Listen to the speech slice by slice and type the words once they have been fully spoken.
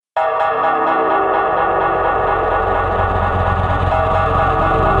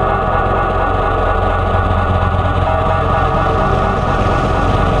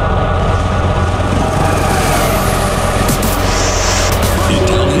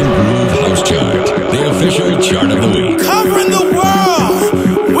Official chart of the week. Covering the world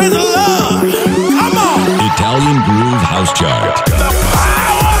with love. Come on. Italian Groove House Chart. The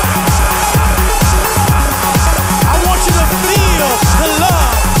power. I want you to feel the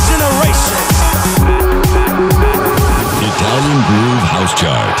love generation. Italian Groove House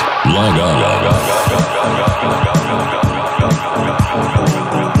Chart. Log on.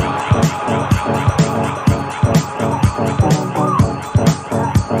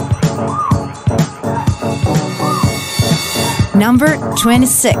 Number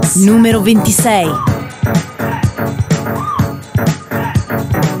 26, numero 26.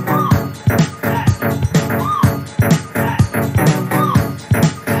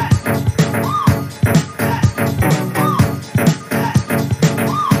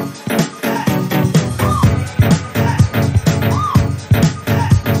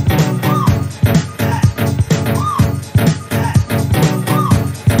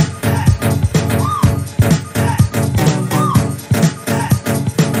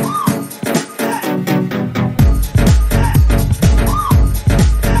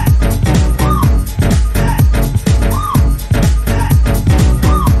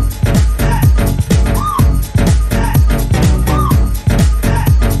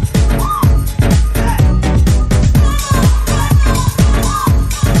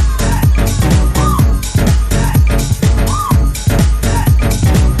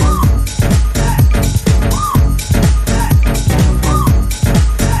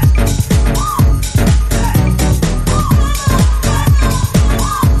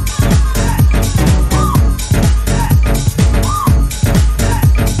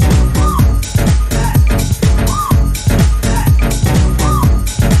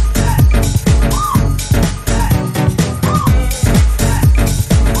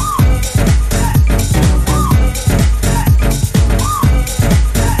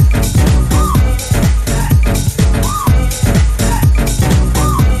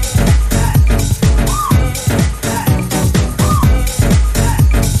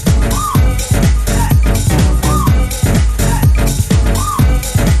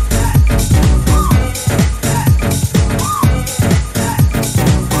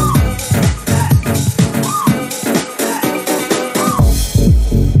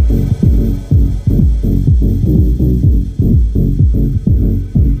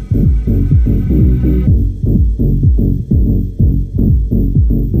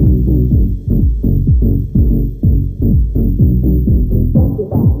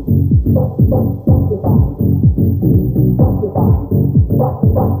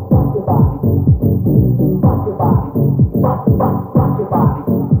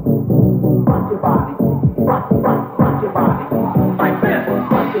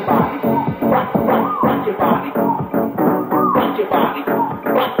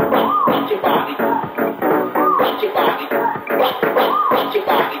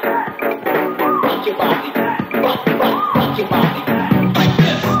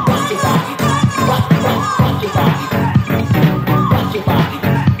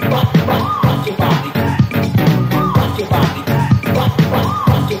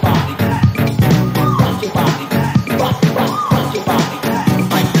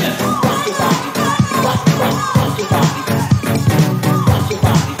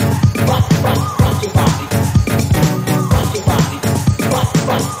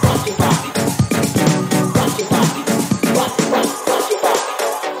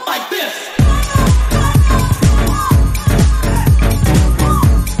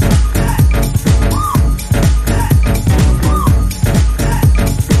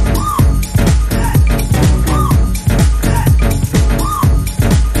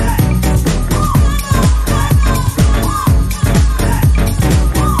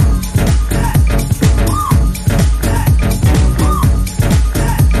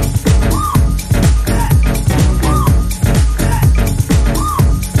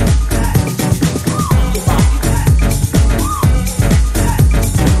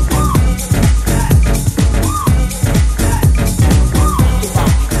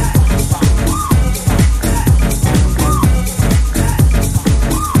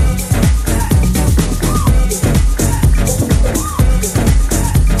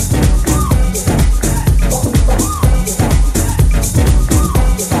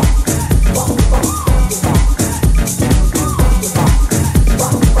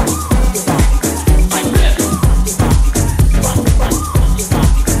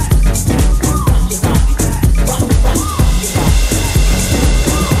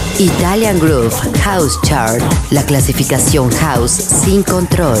 Italian Groove House Chart, la clasificación house sin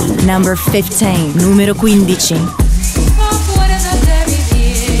control. Number 15, numero 15.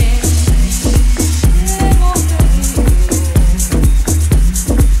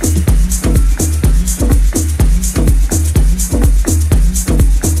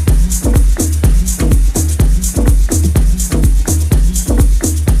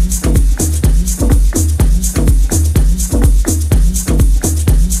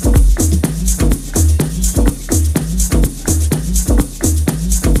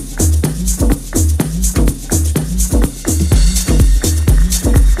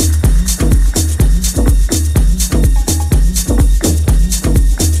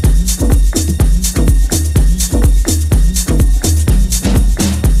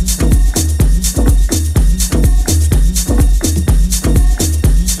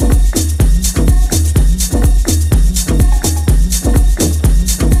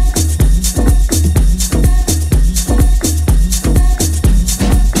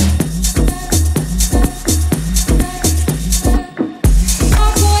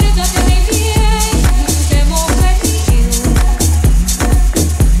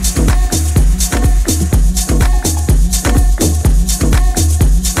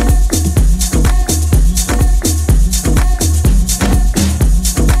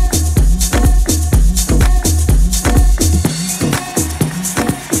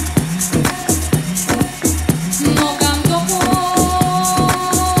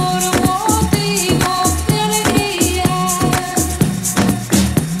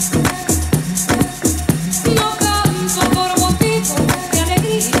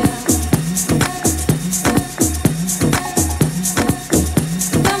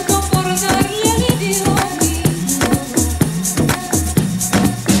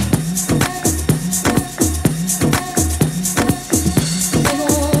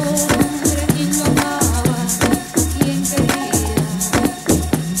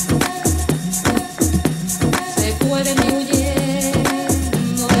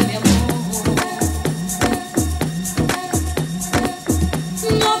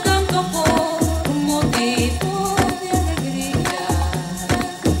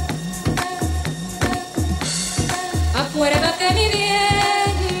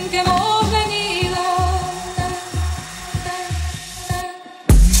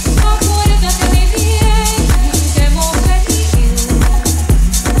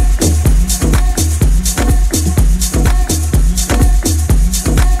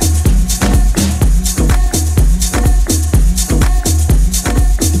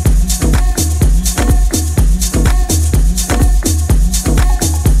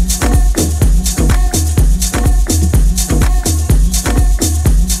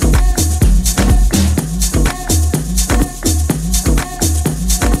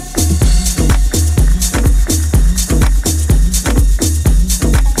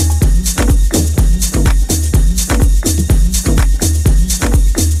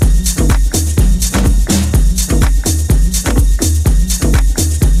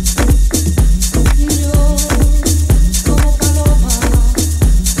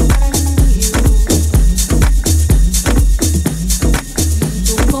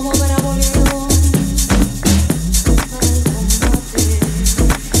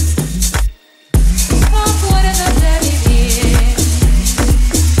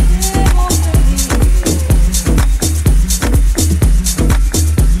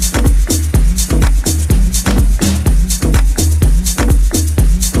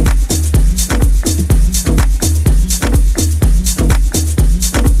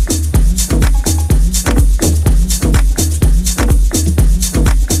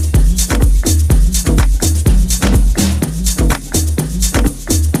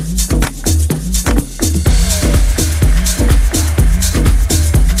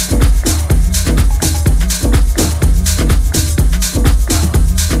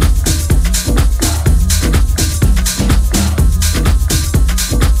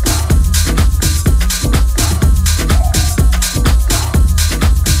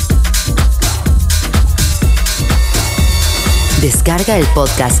 Descarga el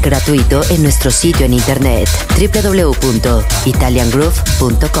podcast gratuito en nuestro sitio en internet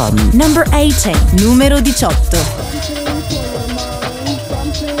www.italiangroove.com. Number 18, numero 18.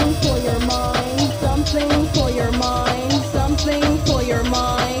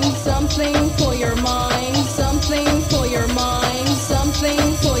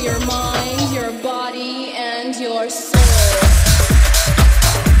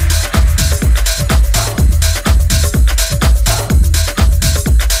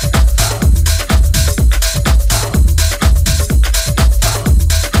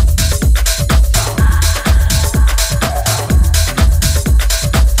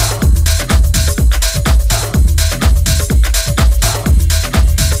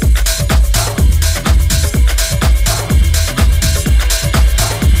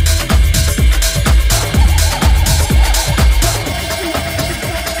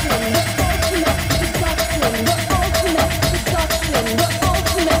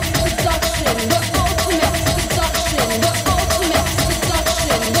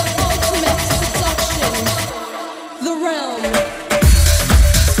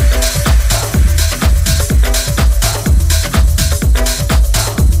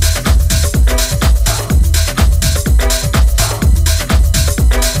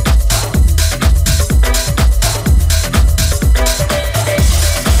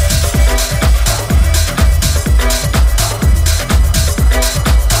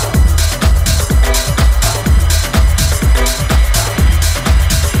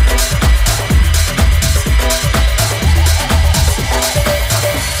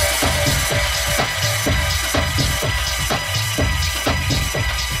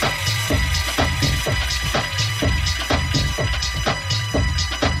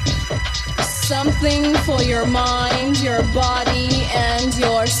 something for your mind, your body, and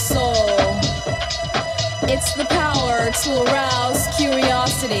your soul. It's the power to arouse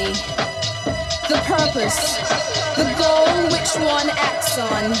curiosity, the purpose, the goal which one acts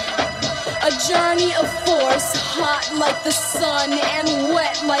on. A journey of force, hot like the sun and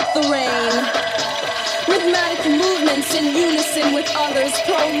wet like the rain. Rhythmic movements in unison with others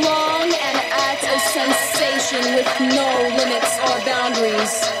prolong and act a sensation with no limits or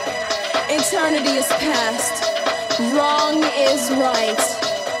boundaries. Eternity is past, wrong is right.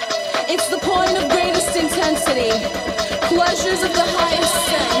 It's the point of greatest intensity, pleasures of the highest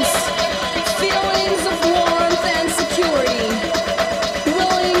sense, feelings of warmth and security,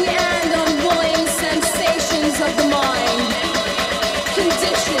 willing and unwilling sensations of the mind,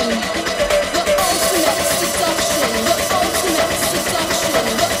 condition, the ultimate seduction, the ultimate seduction,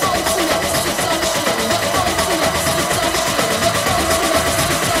 the ultimate seduction, the ultimate seduction, the ultimate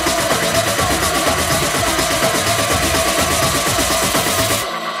seduction.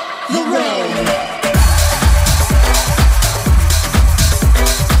 The rain.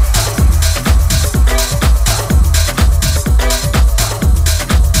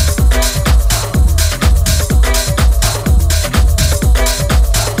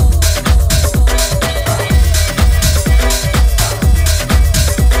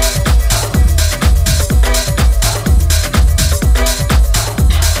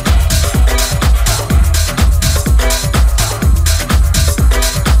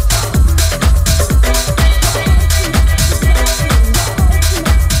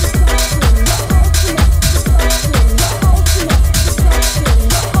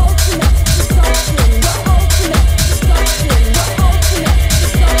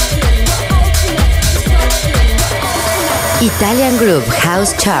 Italian Groove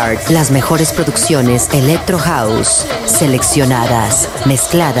House Chart, las mejores producciones Electro House, seleccionadas,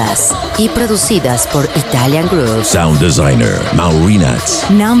 mezcladas y producidas por Italian Groove. Sound designer Maurinats.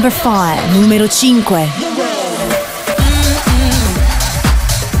 Number 5, numero 5.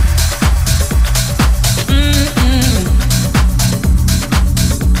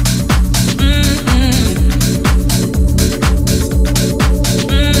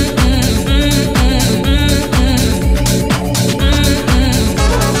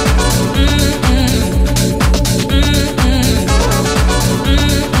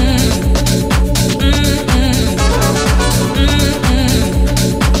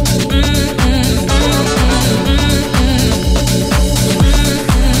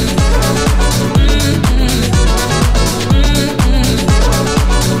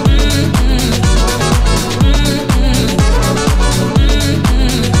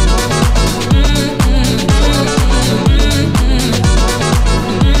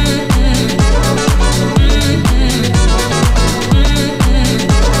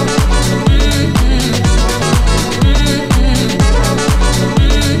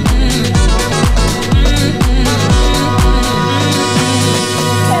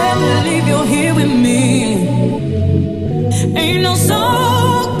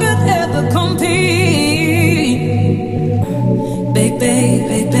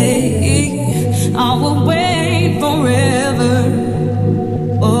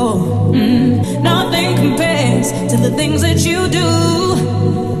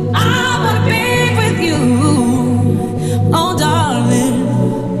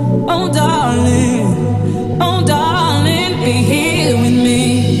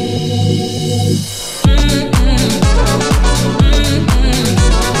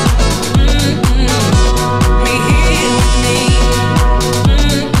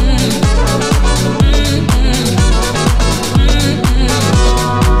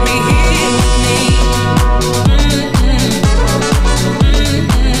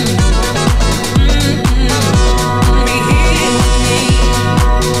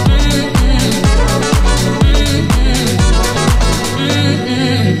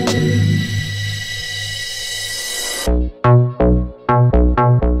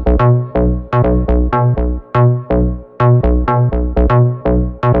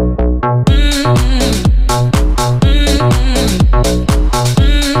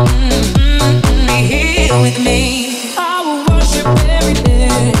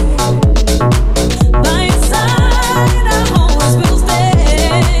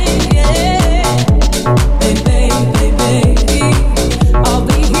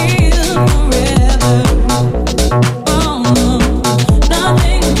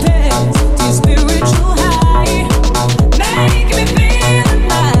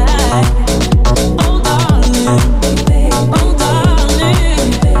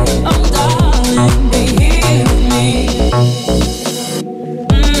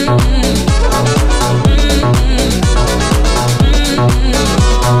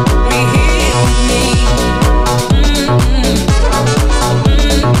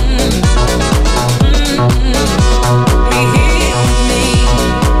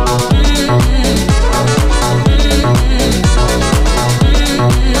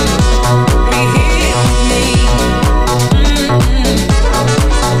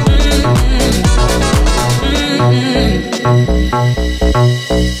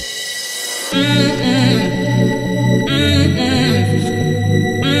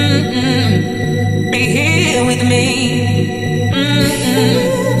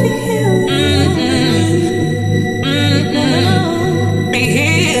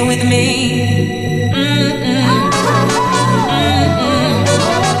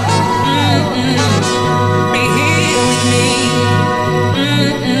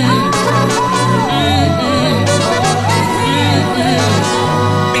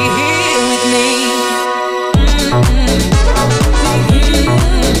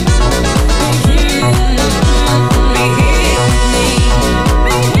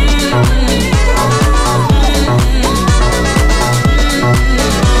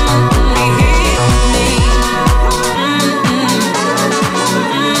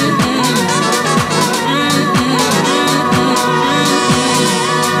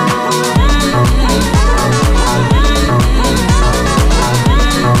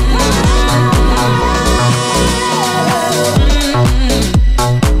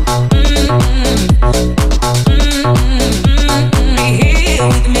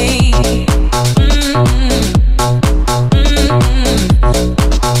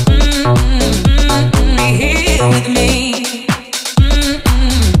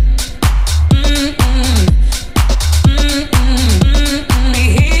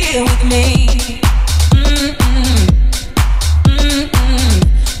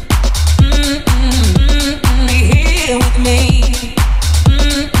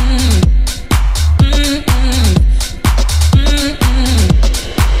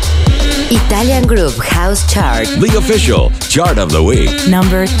 Groove House Chart. The official chart of the week.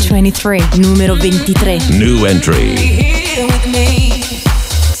 Number 23, numero 23. New entry. Here with me.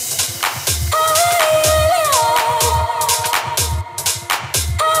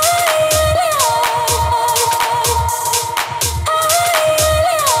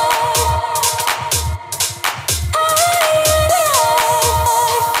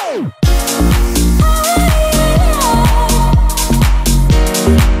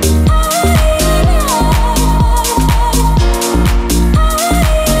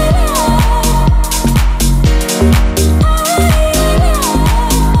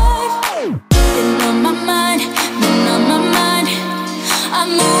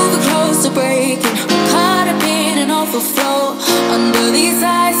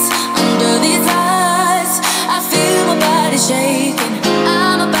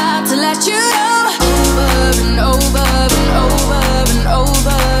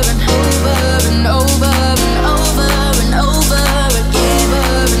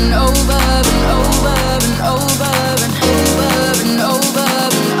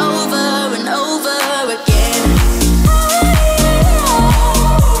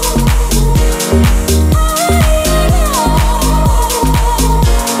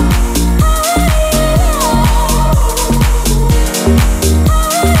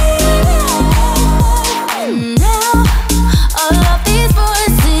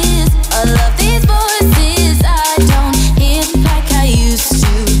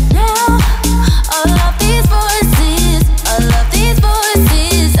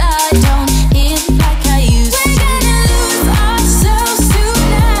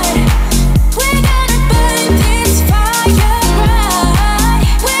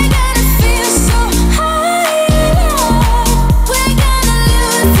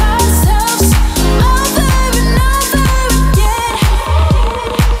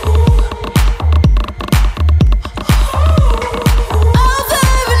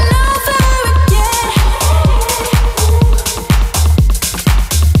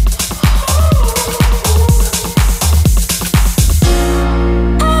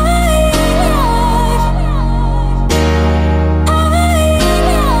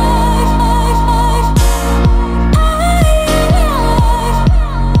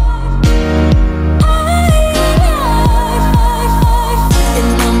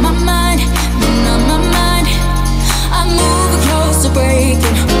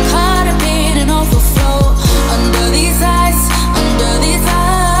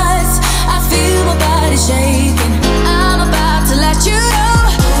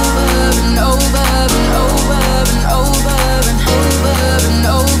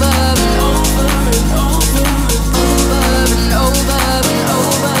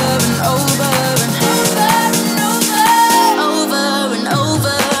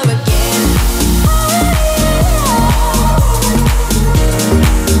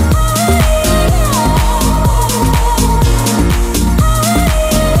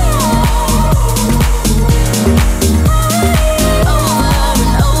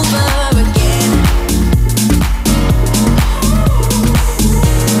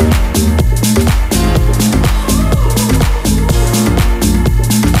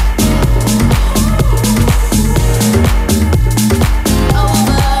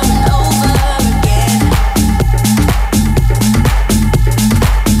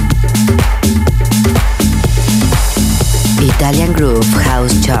 Italian Groove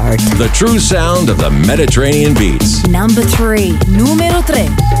House Chart. The true sound of the Mediterranean beats. Number 3, numero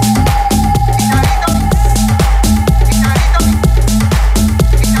 3.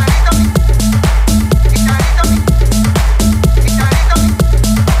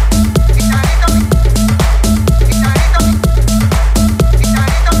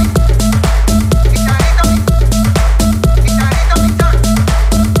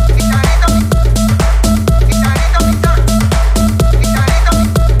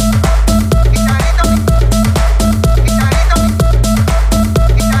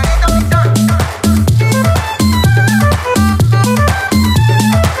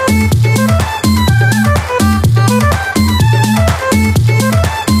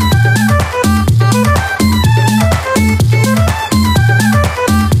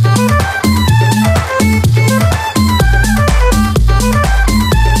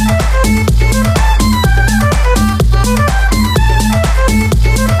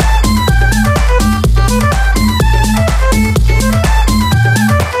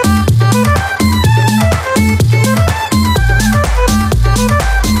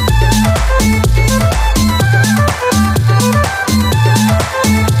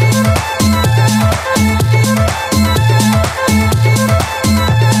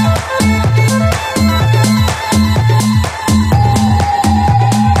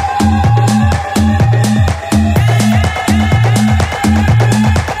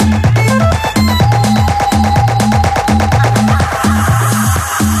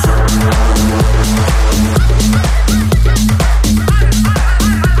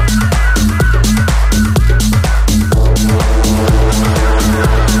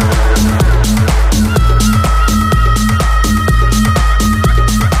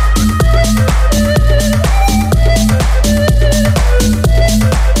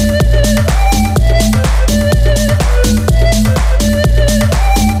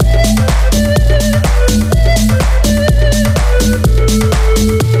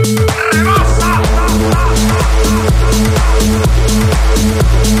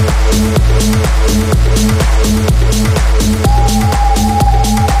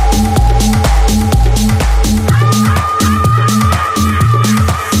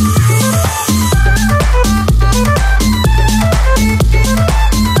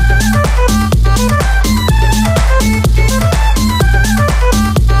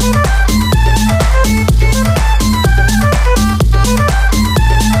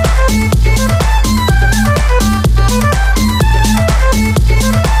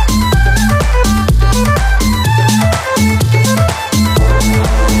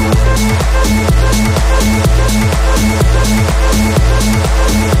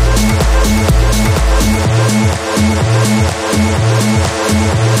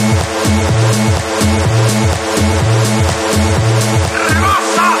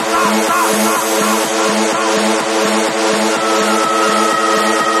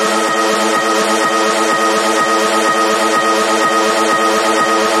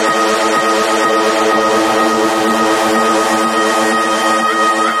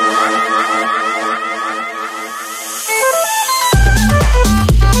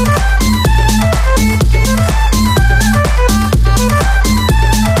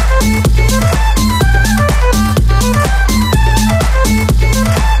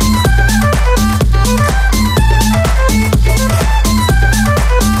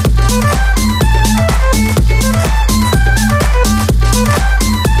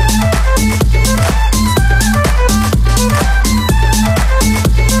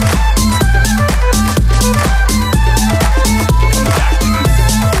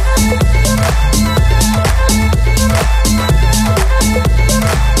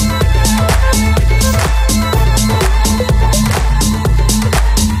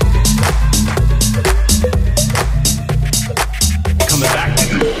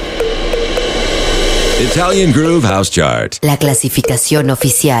 Italian Groove House Chart. La clasificación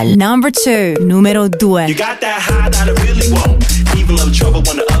oficial. Number 2, numero 2. You got that high that I really want. Even love trouble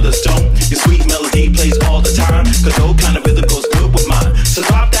when the others don't. Your sweet melody plays all the time. Cause old kind of rhythm goes good with mine. So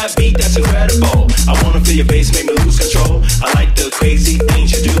drop that beat, that's incredible. I wanna feel your bass, make me lose control. I like the crazy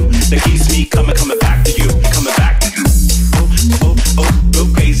things you do. That keeps me coming back to you. Coming back to you. Oh, oh, oh, go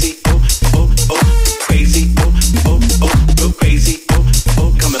crazy. Oh, oh, oh, crazy. Oh, oh, oh, go crazy. Oh,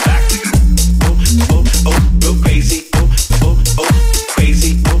 oh, coming back to you. Oh, oh, oh, go crazy. Oh, oh, oh,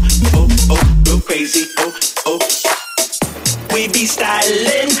 crazy. Oh, oh, oh, go crazy. Oh, oh. We be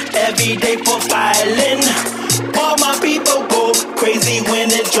styling every day profiling. All my people go crazy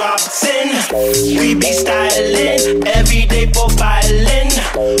when it drops in. We be styling every day profiling.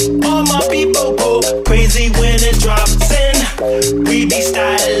 All my people go crazy when it drops in. We be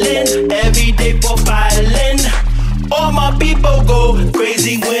styling every day profiling. All my people go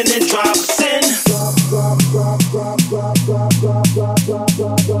crazy when it drops in.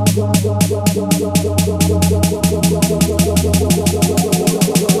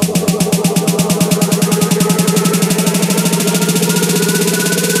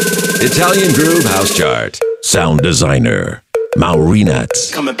 Italian Groove House Chart. Sound designer,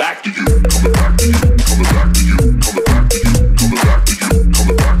 Maurinats. Coming back to you. Coming back to you. Coming back to you. Coming back to you. Coming back to you. Coming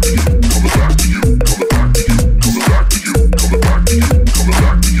back to you. Coming back to you. Coming back to you. Coming back to you. Coming back to you. Coming back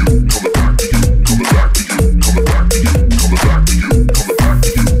to you. Coming back to you. Coming back to you. Coming back to you. Coming back to you. Coming back to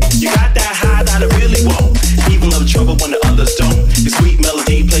you. You got that high that I really want. Even love trouble when the others don't. Your sweet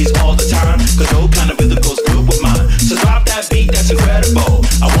melody plays all the time. Cause old kind of rhythm goes good with mine. So drop that beat, that's incredible.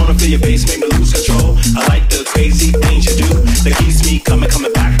 I wanna feel your bass, make me lose control. I like the crazy things you do. That keeps me coming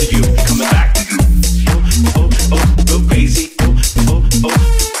back to you. Coming back to you. Oh, oh, oh, go crazy. Oh, oh, oh,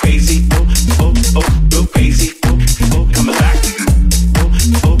 crazy. Oh, oh, oh, go crazy. Oh, oh, coming back to you. Oh,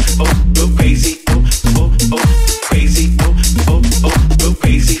 oh, oh, go crazy. Oh, oh, oh, crazy. Oh, oh, oh, go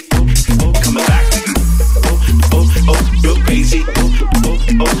crazy. Oh, oh, coming back to you. Oh, oh, oh, go crazy. Oh, oh,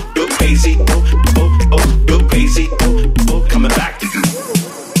 oh, go crazy. Oh, oh, oh, go crazy. Oh, oh, coming back to you.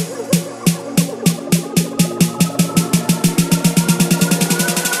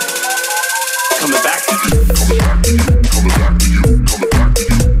 Coming back to you. Coming back to you. Coming back to you. Coming back to you.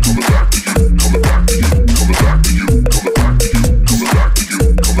 Coming back to you. Coming back to you. Coming back to you. Coming back to you. Coming back to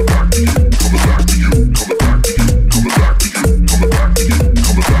you. Coming back to you. Coming back to you. Coming back to you. Coming back to you. Coming back to you. Coming back to you.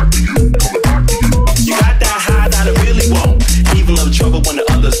 Coming back to you. You got that high that I really want. Even love trouble when the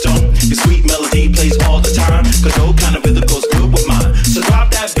others don't. Your sweet melody plays all the time. Cause old kind of rhythm goes good with mine. So drop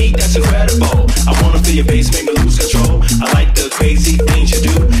that beat, that's incredible. I wanna feel your bass, make me lose control. I like the crazy things you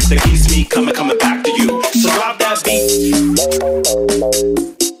do. That keeps me coming back to you. So drop that beat.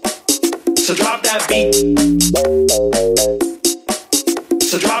 So drop that beat.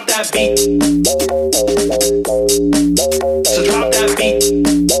 So drop that beat. So drop that beat.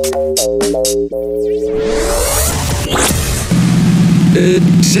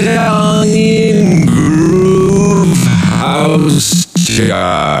 Italian Groove House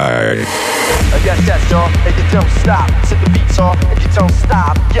Chart. Yes, yes, y'all, and you don't stop. To the beats, y'all, and you don't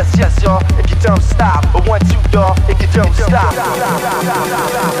stop. Yes, yes, y'all, and you don't stop. But 1, 2, y'all, and you don't stop.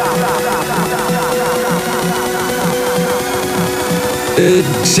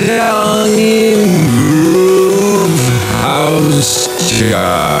 Italian Groove House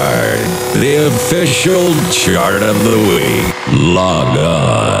Chart. The official chart of the week. Log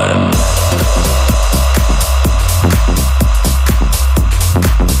on.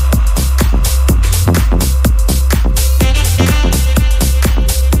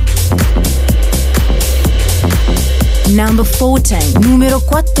 Number 14, numero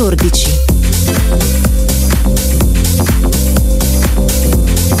 14.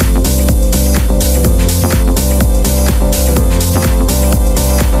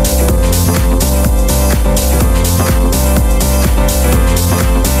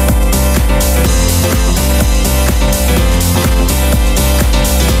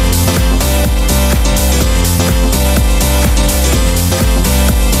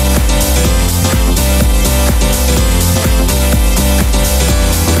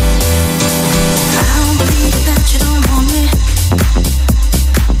 I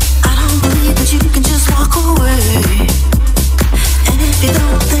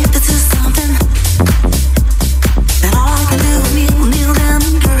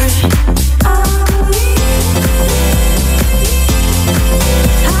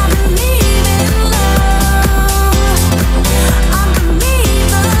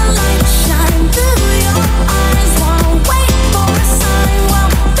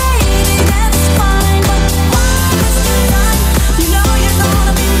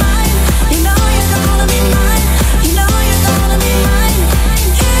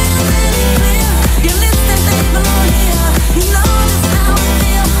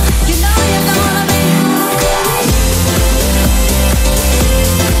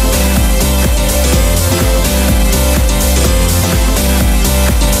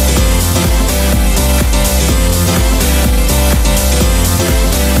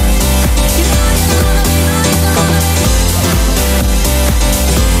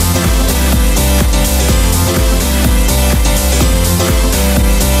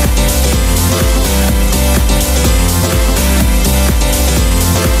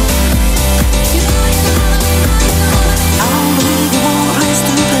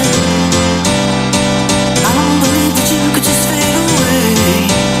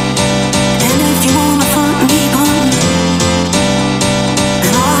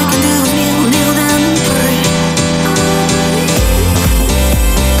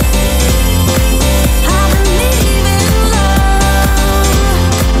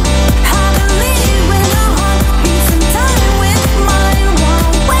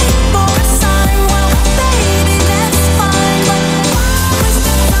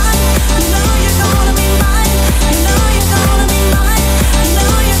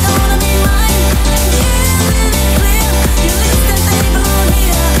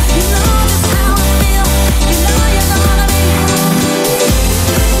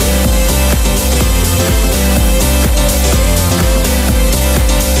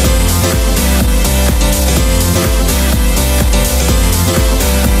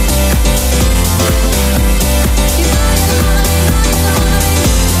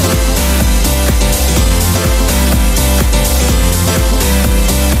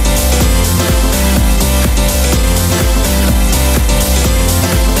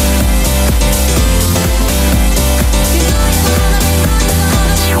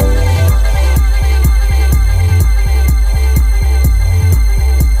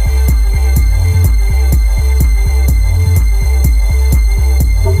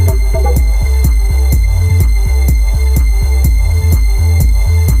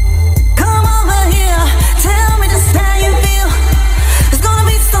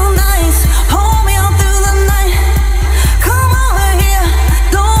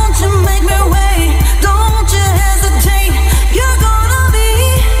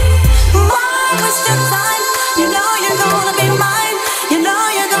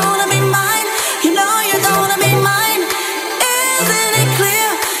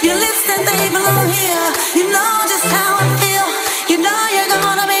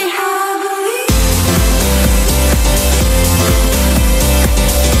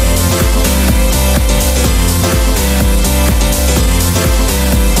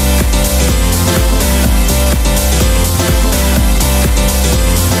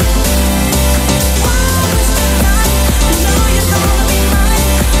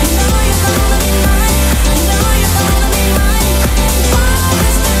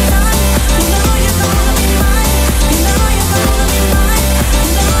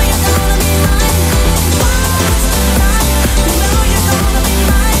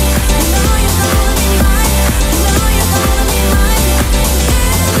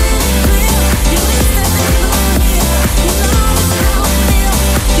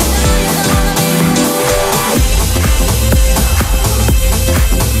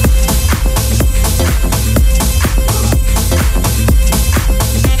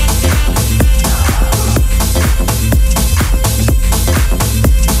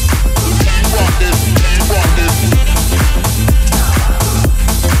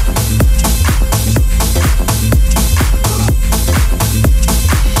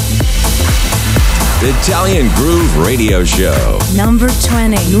Italian Groove Radio Show. Number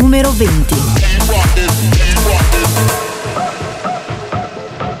 20, numero 20.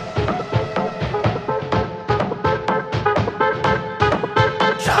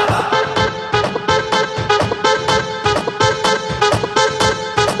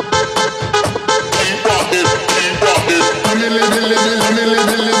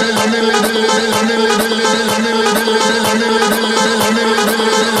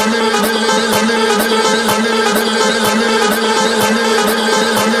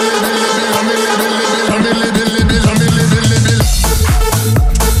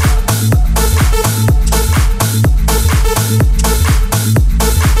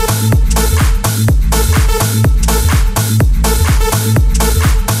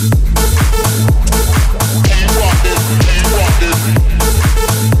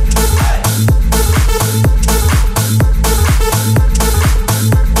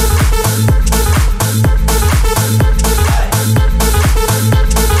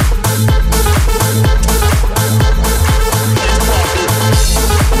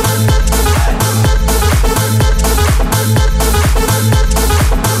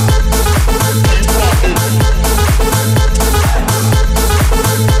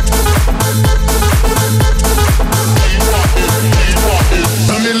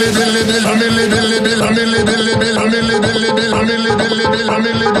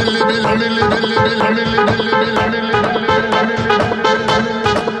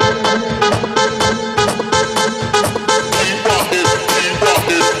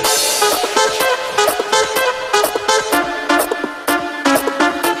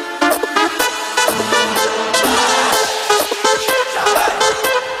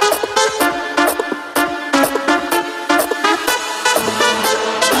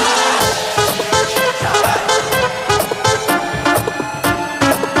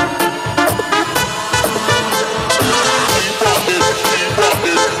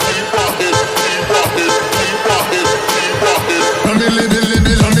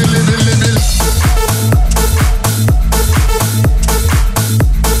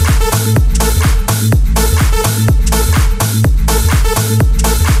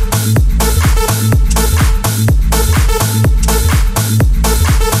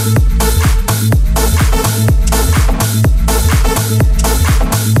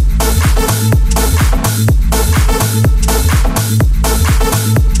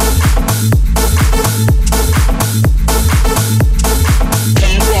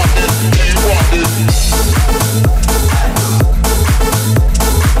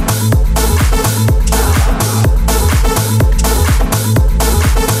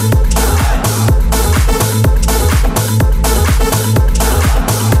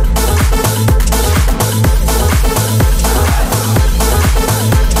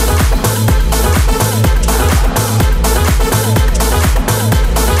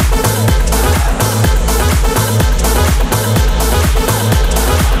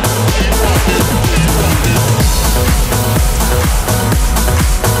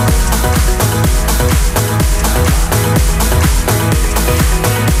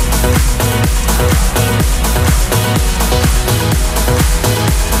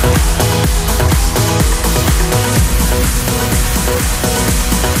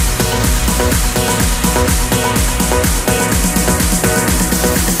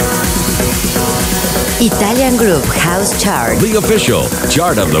 Italian Groove House Chart. The official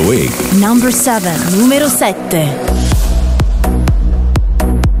chart of the week. Number 7, numero 7.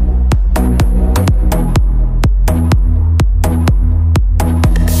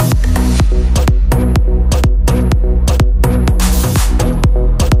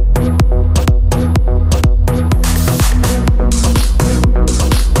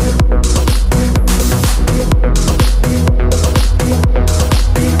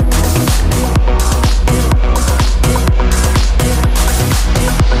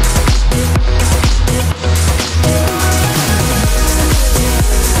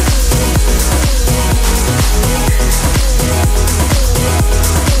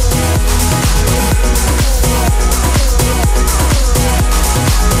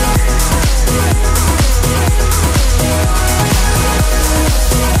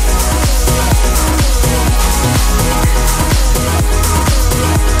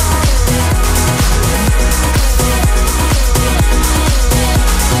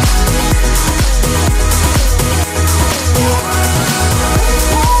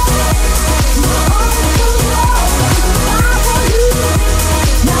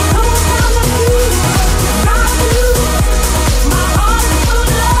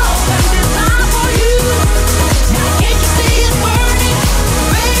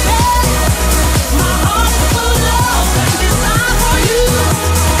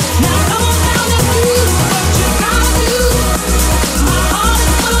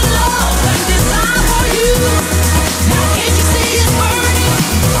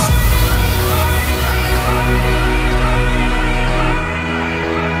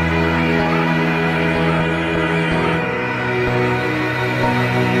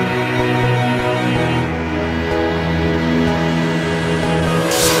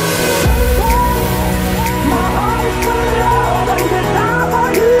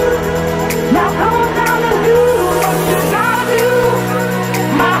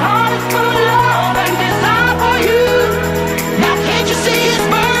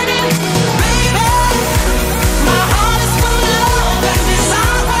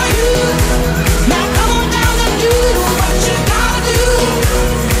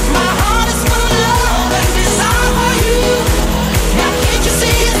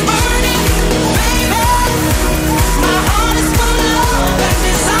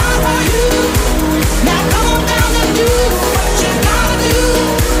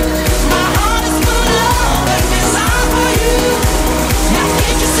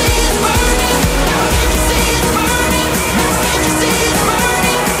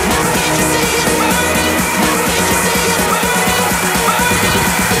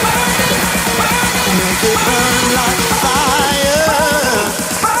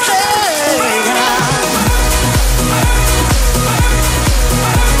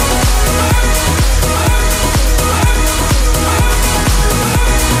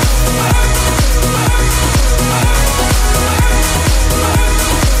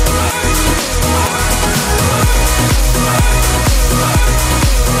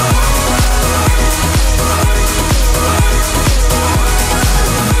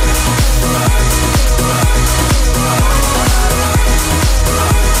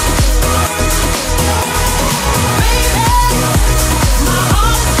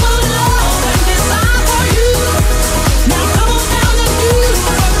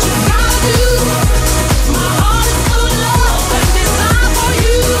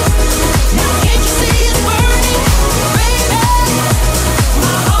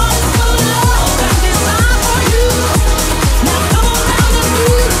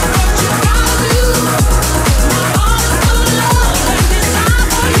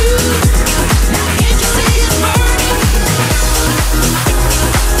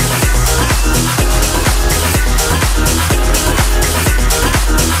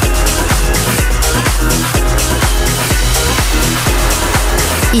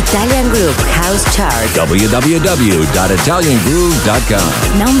 Italian Groove House Chart.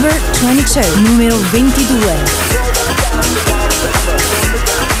 www.italiangroove.com. Number 22, numero 22.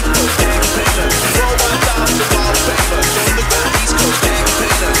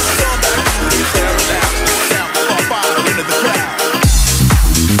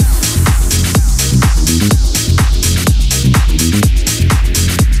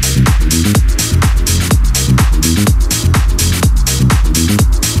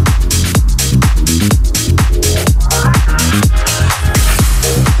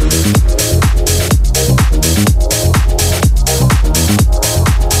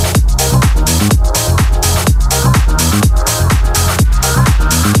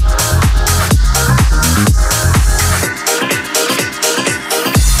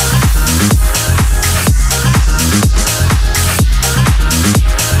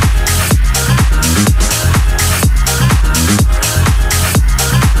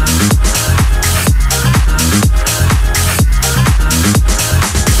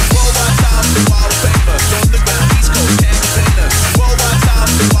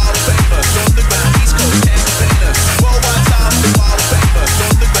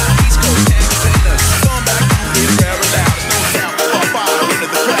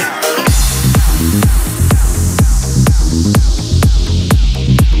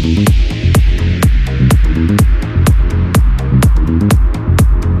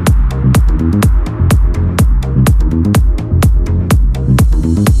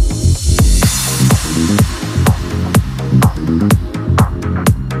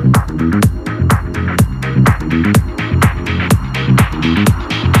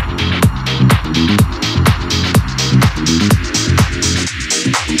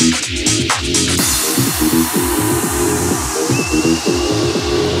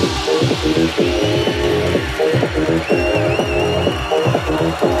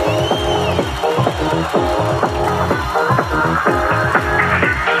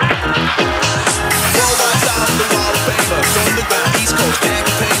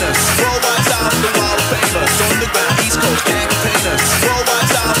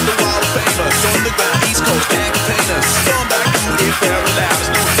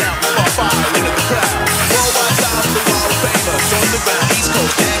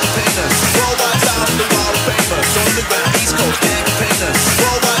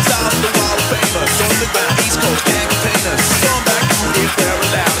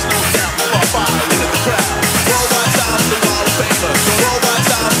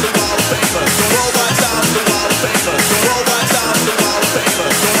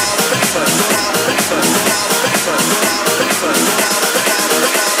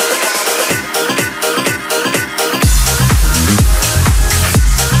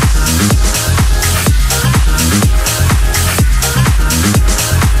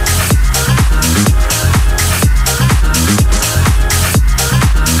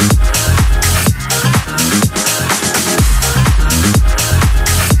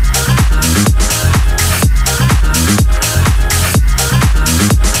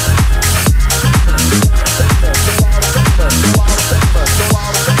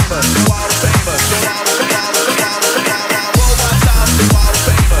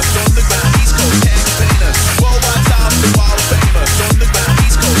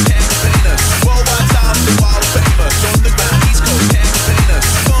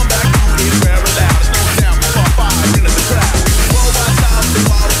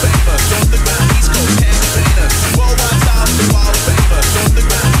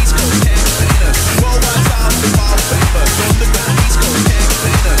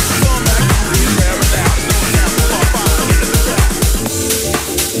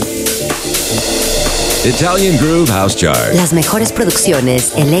 Italian Groove House Chart. Las mejores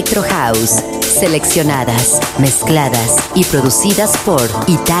producciones Electro House, seleccionadas, mezcladas y producidas por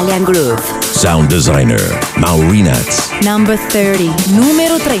Italian Groove. Sound designer, Maurinats. Number 30,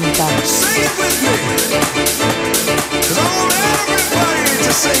 numero 30. Sing it with me. 'Cause I want everybody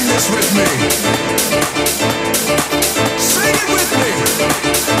to sing this with me. Sing it with me.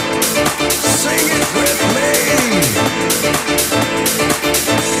 Sing it with me.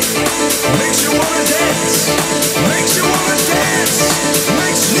 Makes you wanna dance. Makes you wanna dance.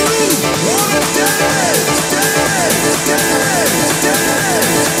 Makes you wanna dance. Dance, dance, dance, dance,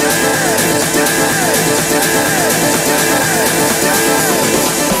 dance, dance, dance, dance.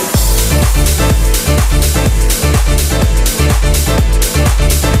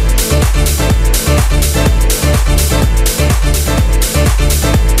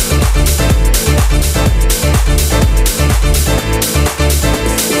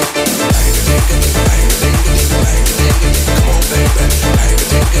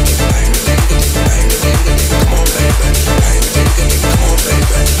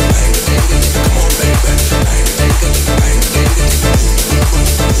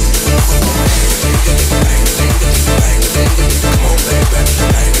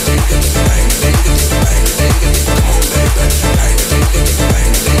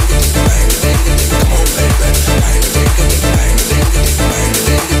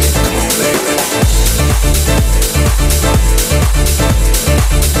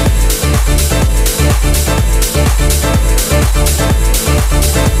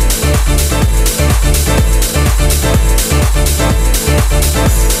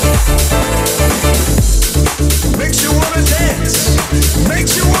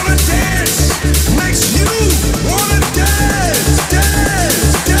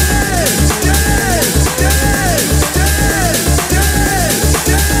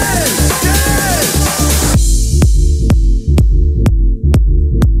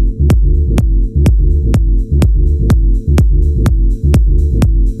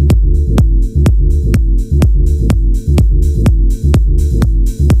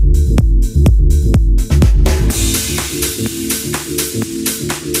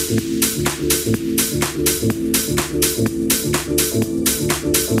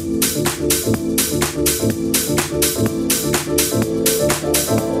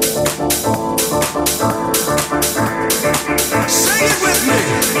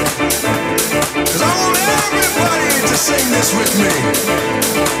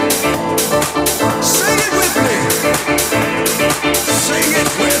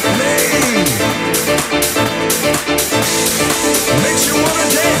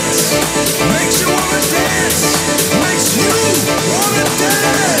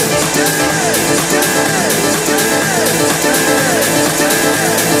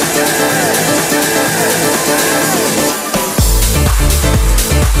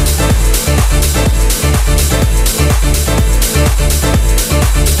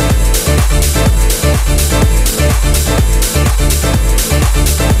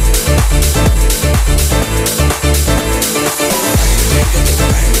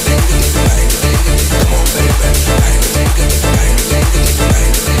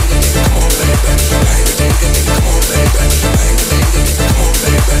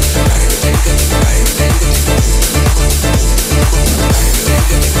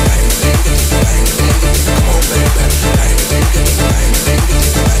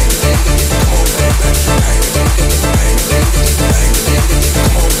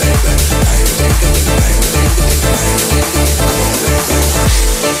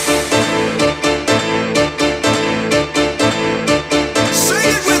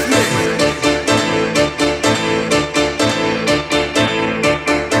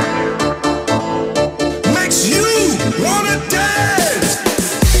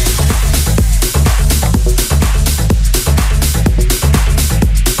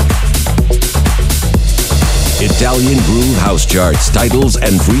 Italian Groove House Charts, titles,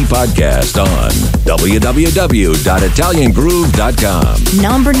 and free podcast on www.italiangroove.com.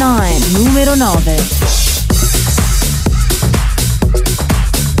 Number 9, numero 9.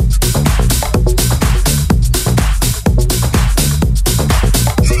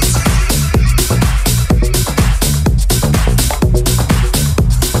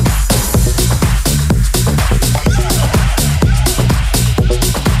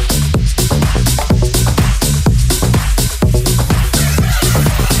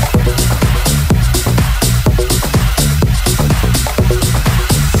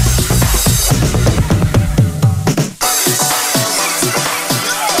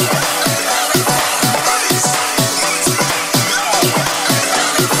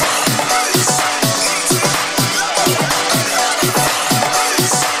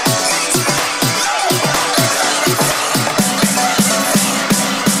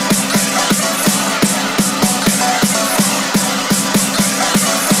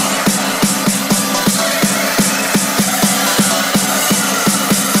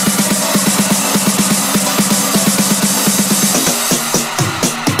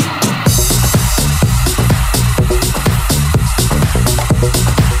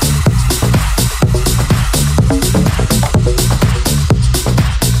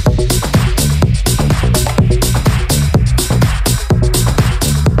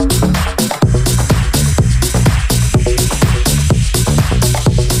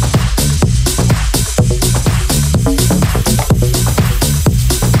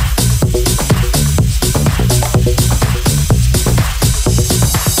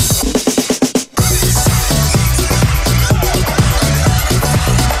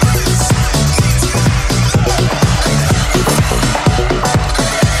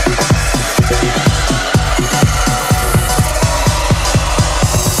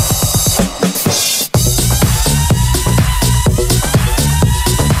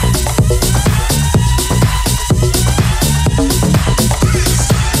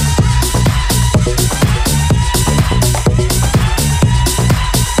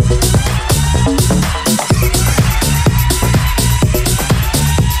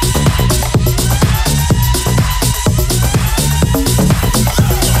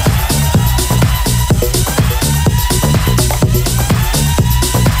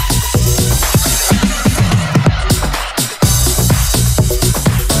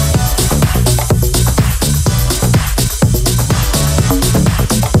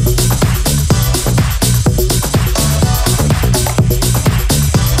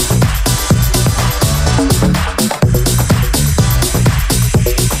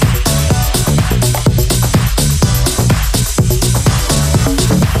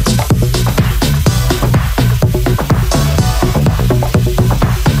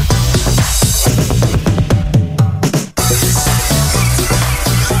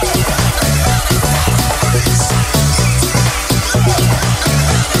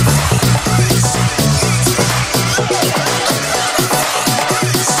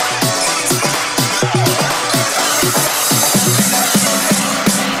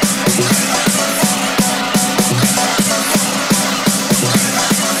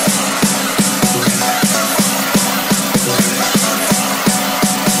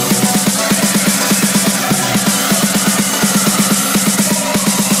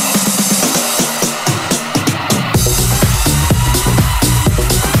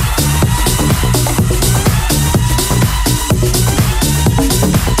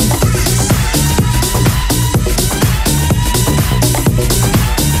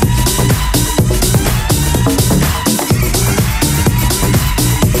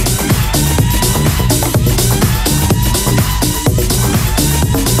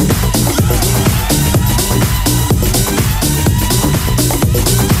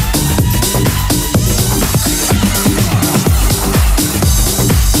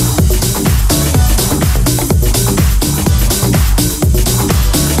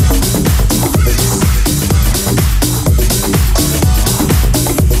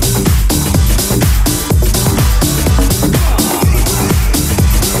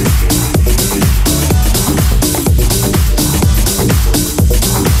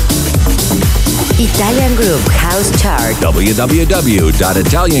 Italian Groove House Chart.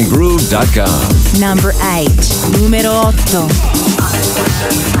 www.italiangroove.com. Number 8. Numero 8.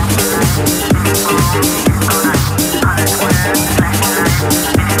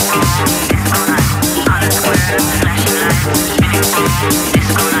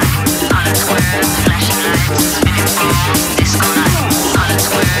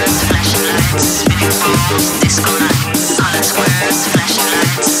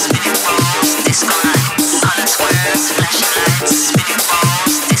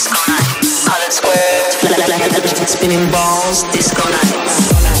 Spinning balls, disco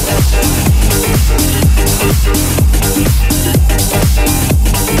nights.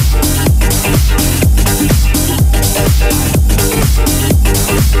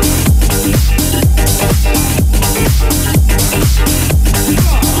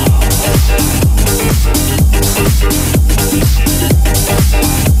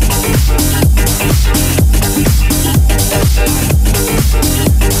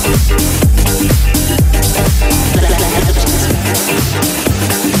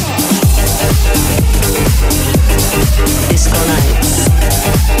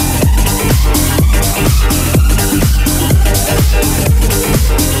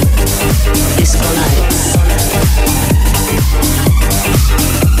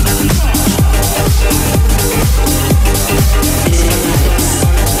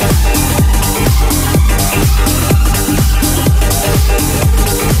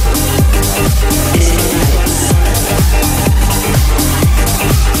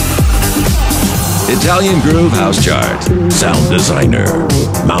 Italian Groove House Chart. Sound designer,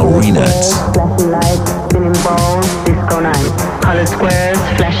 Maurinats.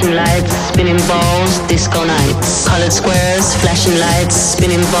 Flashing lights, spinning balls, disco nights. Colored squares, flashing lights,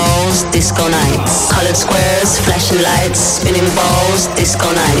 spinning balls, disco nights. Colored squares, flashing lights, spinning balls,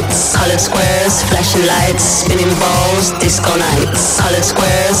 disco nights. Colored squares, flashing lights, spinning balls, disco nights. Colored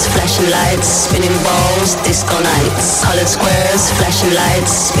squares, flashing lights, spinning balls, disco nights. Colored squares, flashing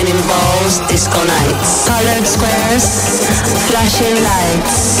lights, spinning balls, disco nights. Colored squares, flashing lights, spinning balls, disco nights. Colored squares, flashing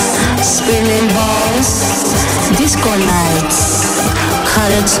lights, spinning balls, disco nights.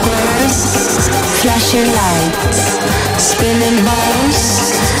 Colored squares, flashing lights, spinning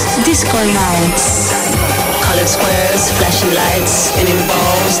balls, disco nights. Colored squares, flashing lights, spinning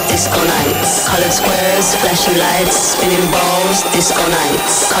balls, disco nights. Colored squares, flashing lights, spinning balls, disco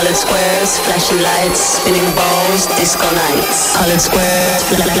nights. Colored squares, flashing lights, spinning balls, disco nights. Colored squares,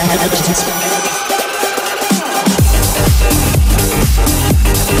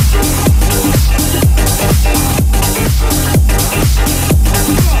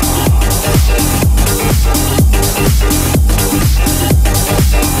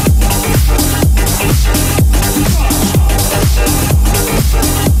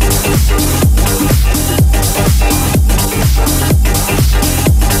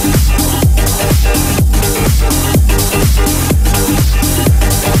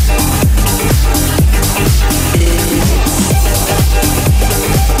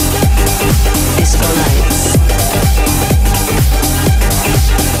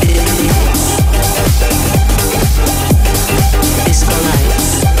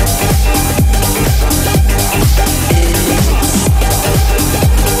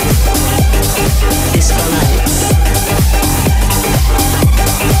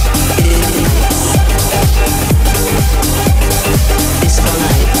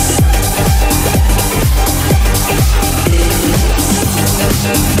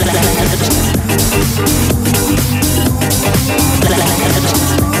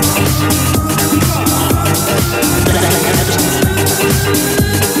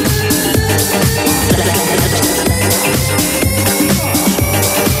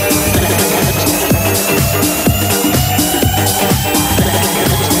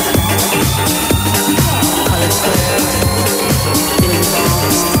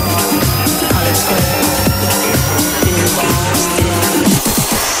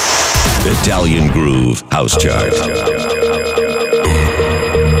 Italian Groove House Chart.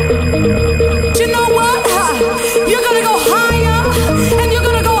 You know what? You're gonna go higher, and you're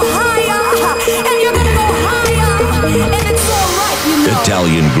gonna go higher, and you're gonna go higher, and it's alright, you know.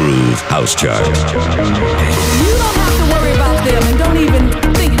 Italian Groove House Chart. You don't have to worry about them, and don't even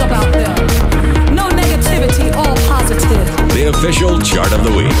think about them. No negativity, all positive. The official chart of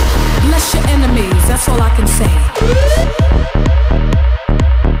the week. Bless your enemies, that's all I can say.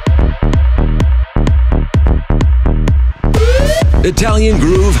 Italian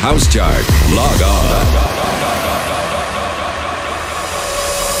Groove House Chart. Log on.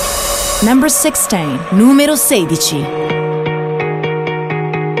 Number 16, numero 16.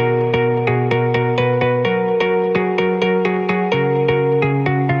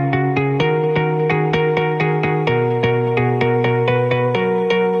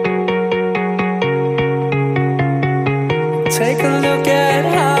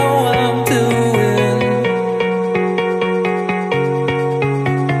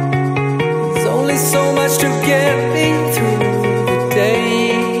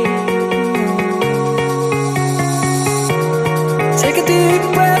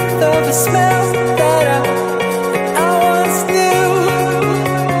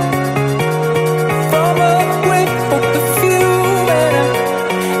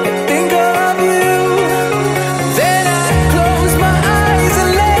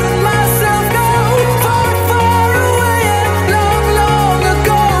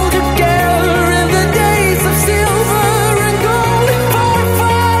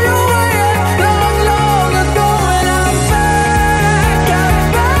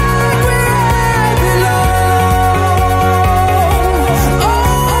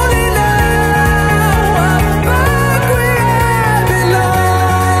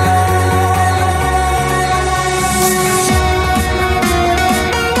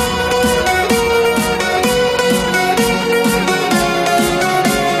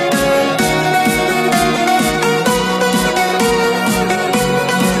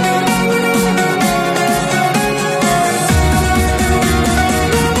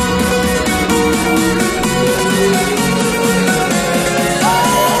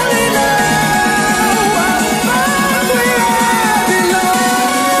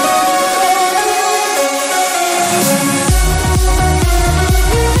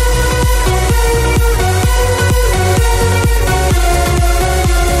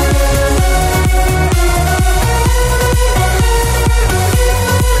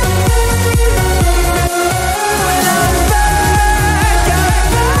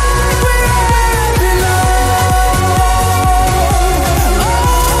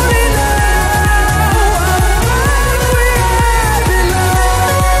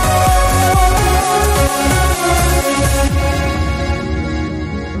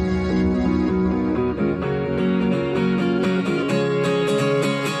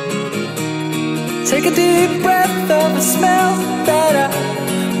 smell better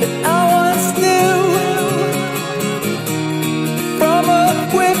than I once knew. From a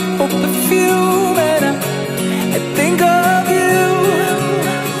whiff of perfume, and I think of you.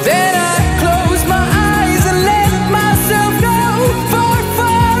 Then I close my eyes and let myself go far,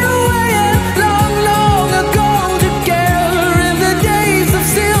 far away and long, long ago. Together in the days of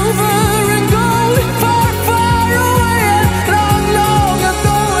silver and gold. Far, far away and long, long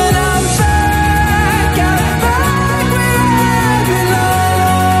ago. And I'm back where I belong.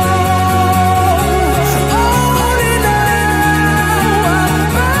 Only now I'm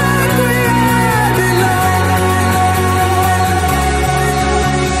back where I belong.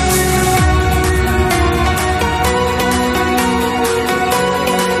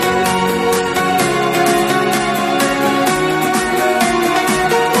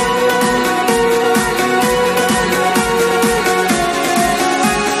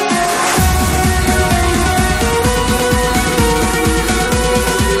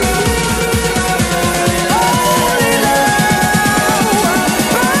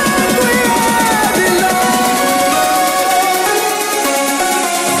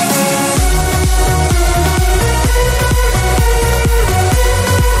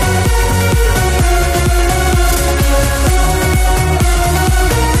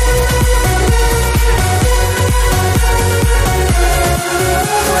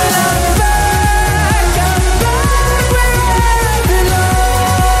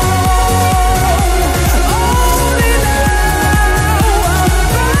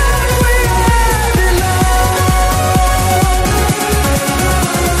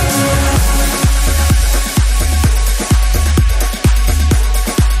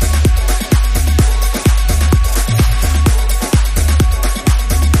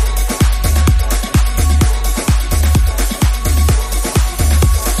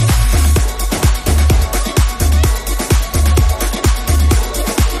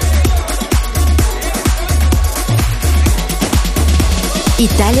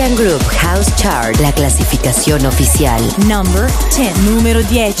 Italian Group House Chart, la clasificación oficial. Number 10. Numero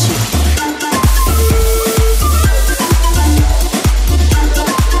 10.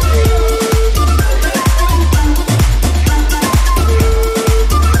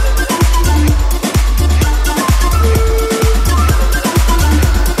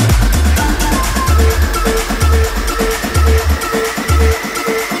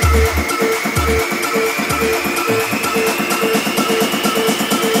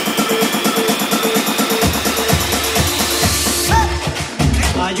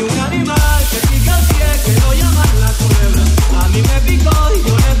 Hay un animal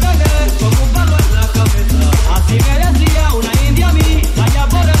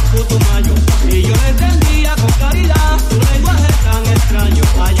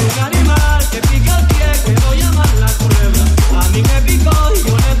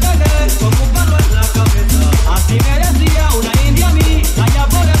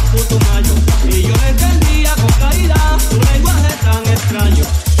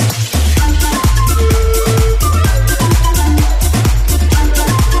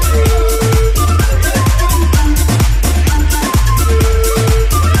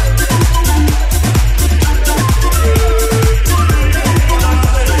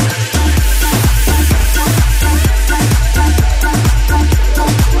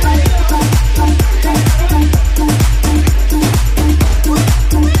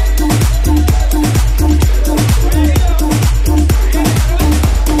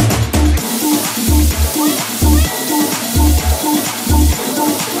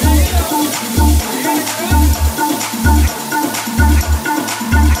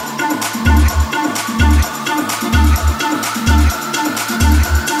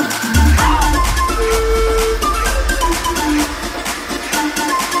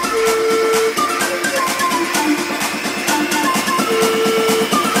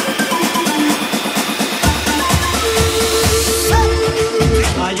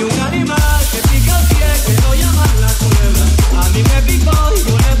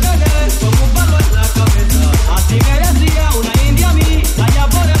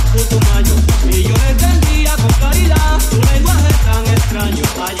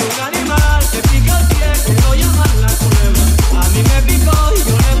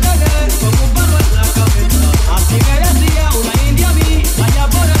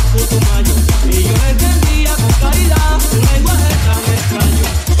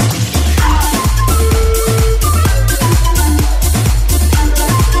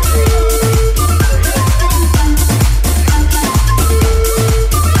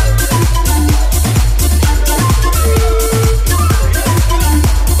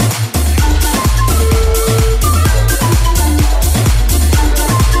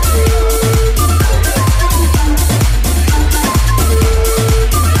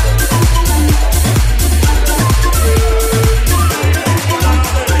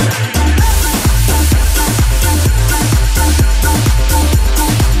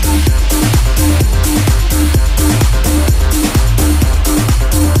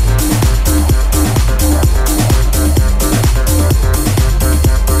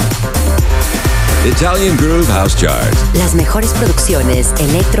Italian Groove House Chart. Las mejores producciones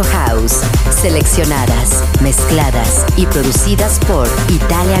Electro House, seleccionadas, mezcladas y producidas por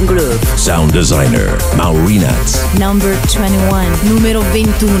Italian Groove. Sound designer, Maurinats. Number 21. Numero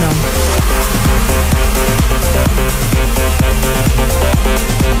 21.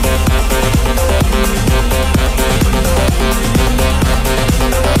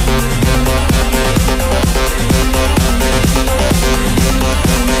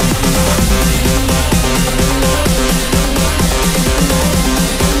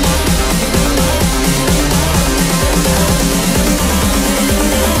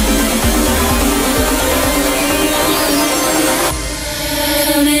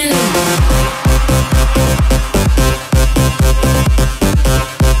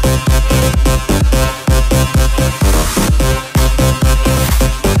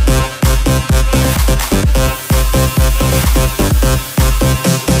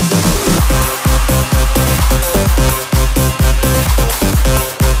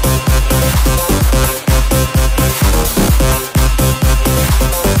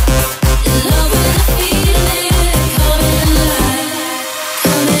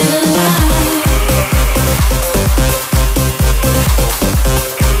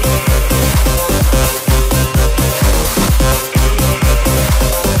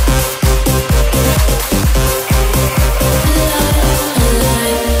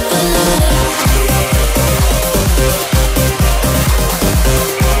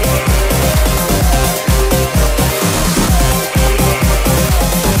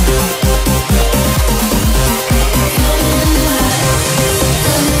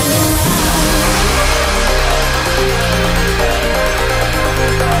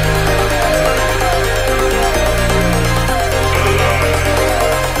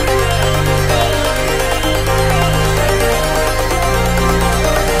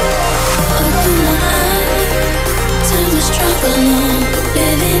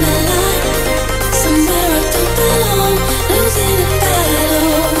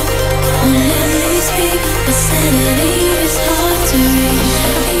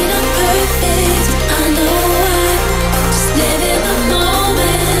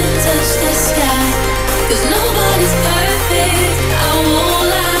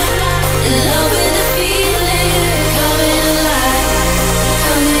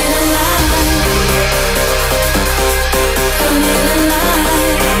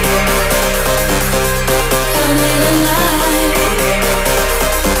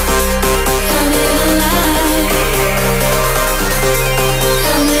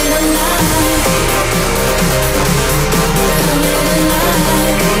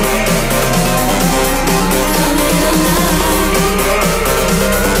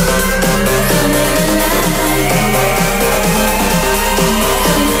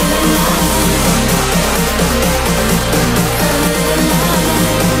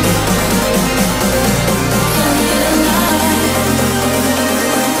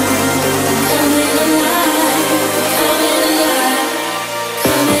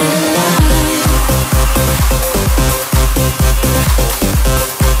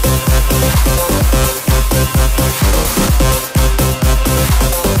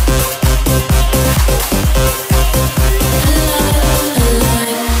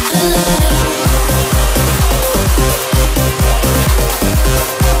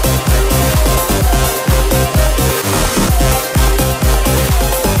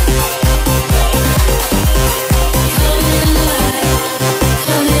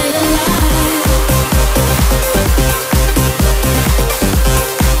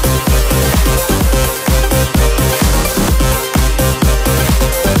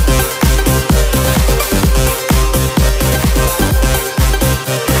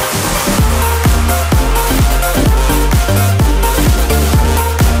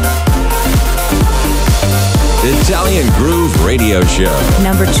 Italian Groove Radio Show.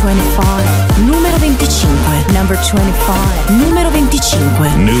 Number 25. Numero 25. Number 25. Numero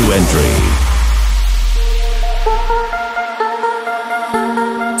 25. New entry.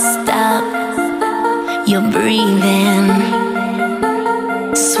 Stop your breathing.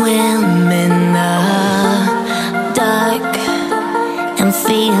 Swim in the dark and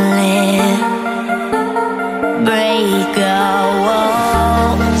feel it. Break our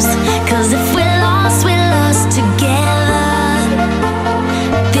walls. 'Cause if we're lost together.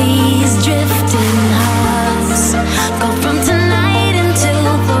 These drifting hearts go from tonight until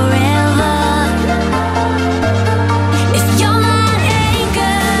forever. If you're not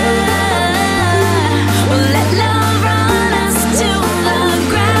anchored, well, let love run us to the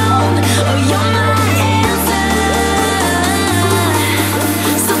ground.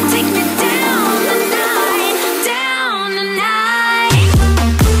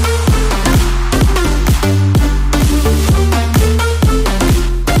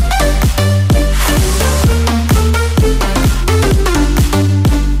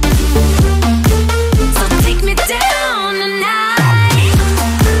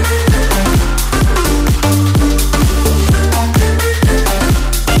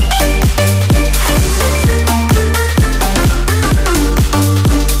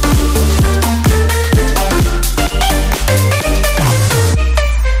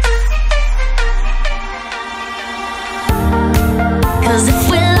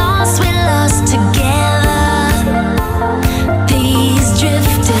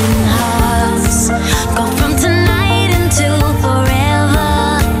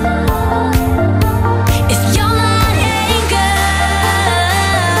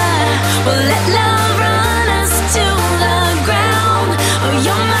 Well, let love run us to the ground. Oh,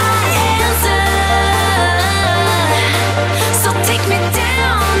 you're my answer. So take me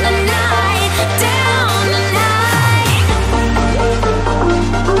down the night, down the night.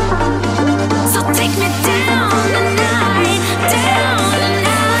 So take me down the night, down the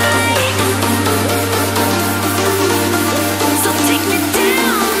night. So take me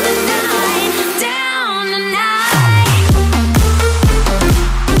down the night, down the night.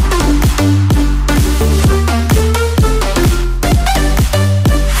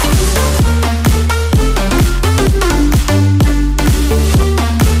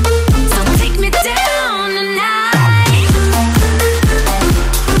 So take me down the night.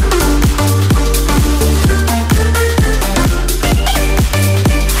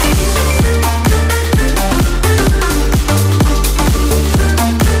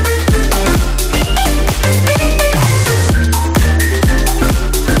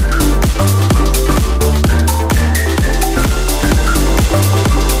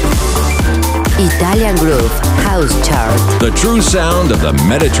 Italian Groove House Chart. The true sound of the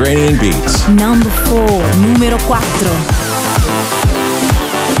Mediterranean beats. Number 4, numero 4.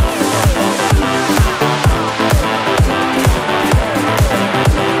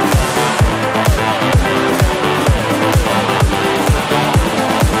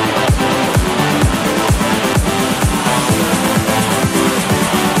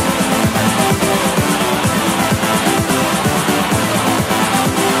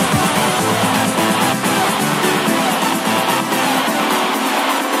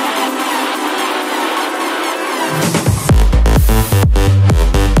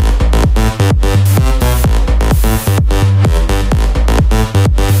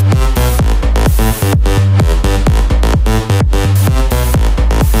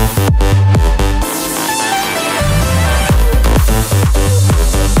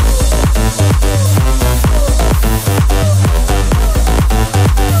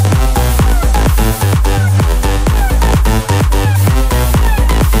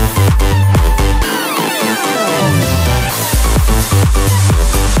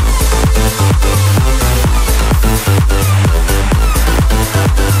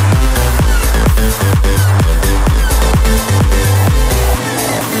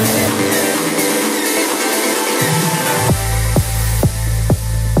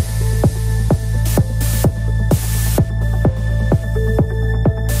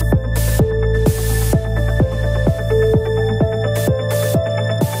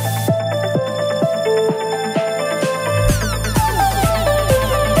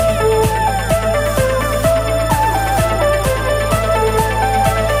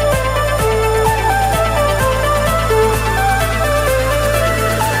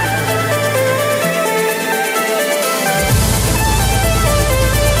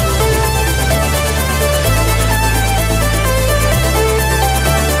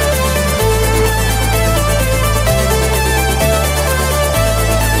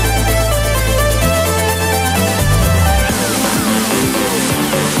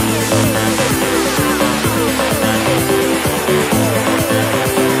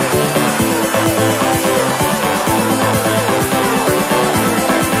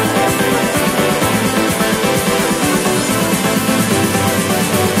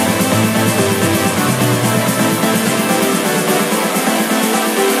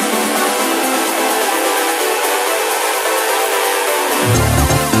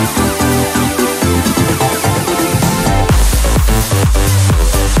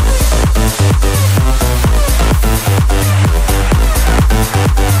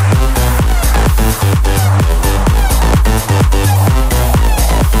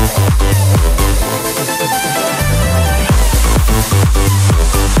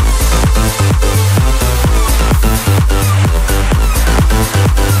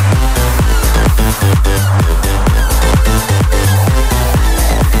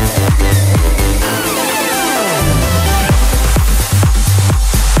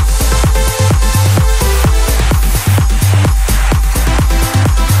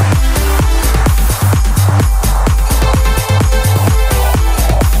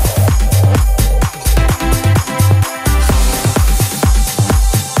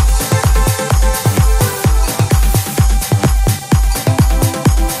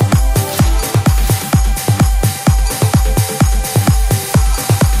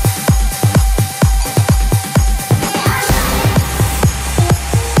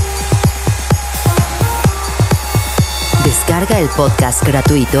 Descarga el podcast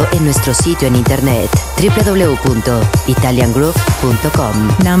gratuito en nuestro sitio en internet www.italiangroove.com.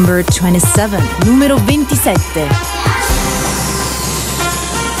 Number 27, numero 27.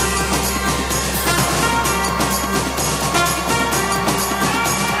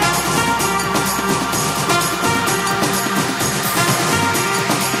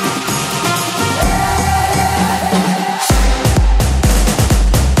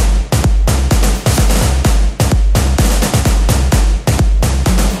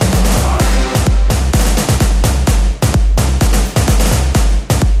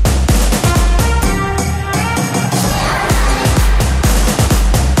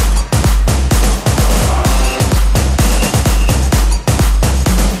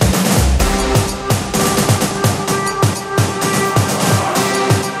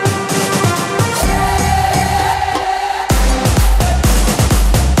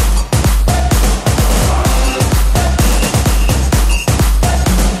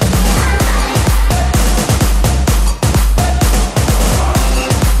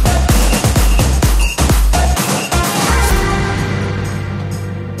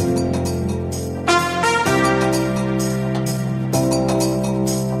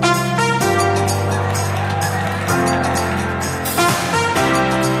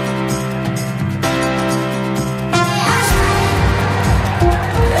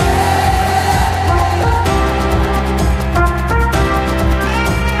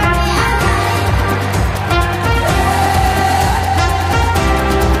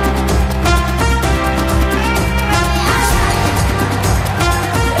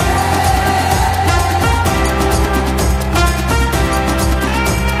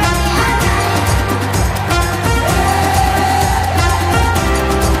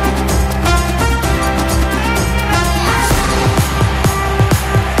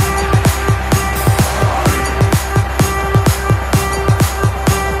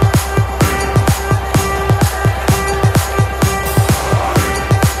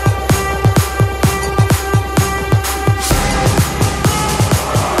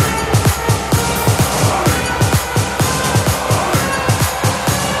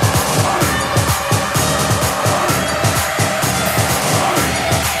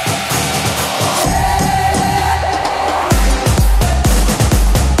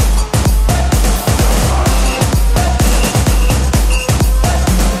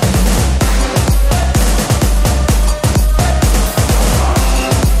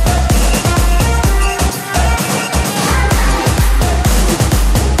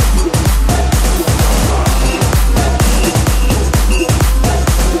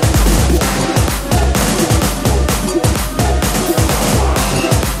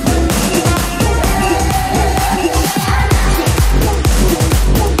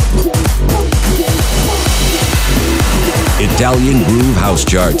 Italian Groove House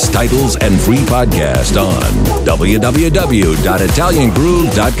Charts, titles, and free podcast on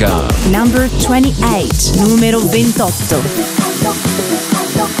www.italiangroove.com. Number 28, numero 28.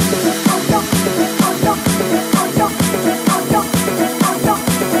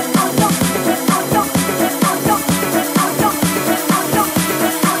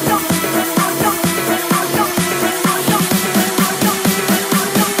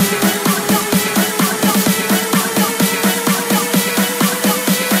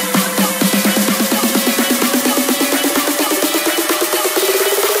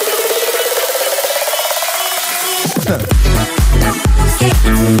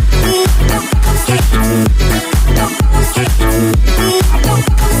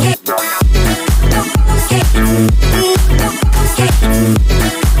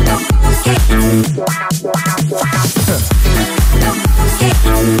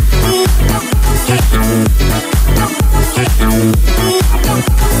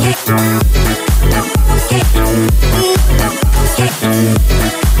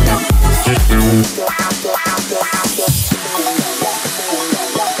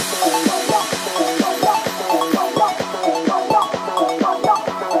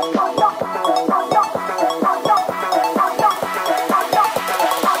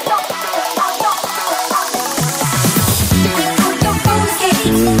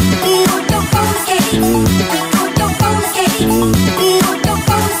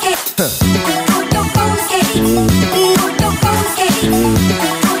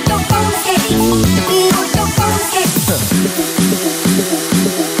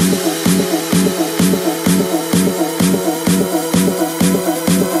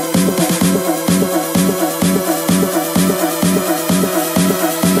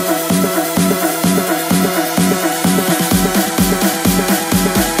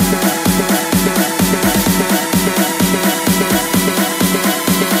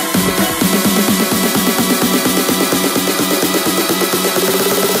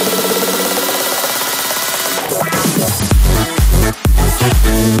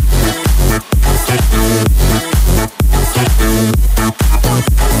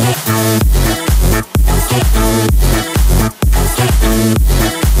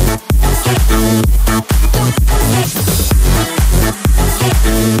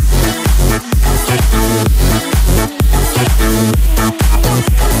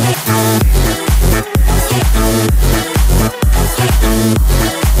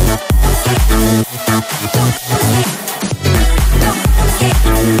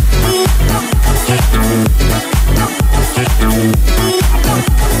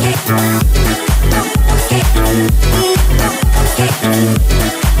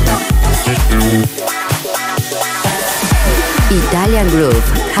 Italian Groove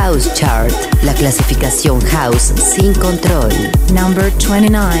House Chart, la clasificación house sin control. Number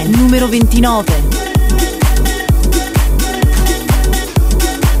 29, numero 29.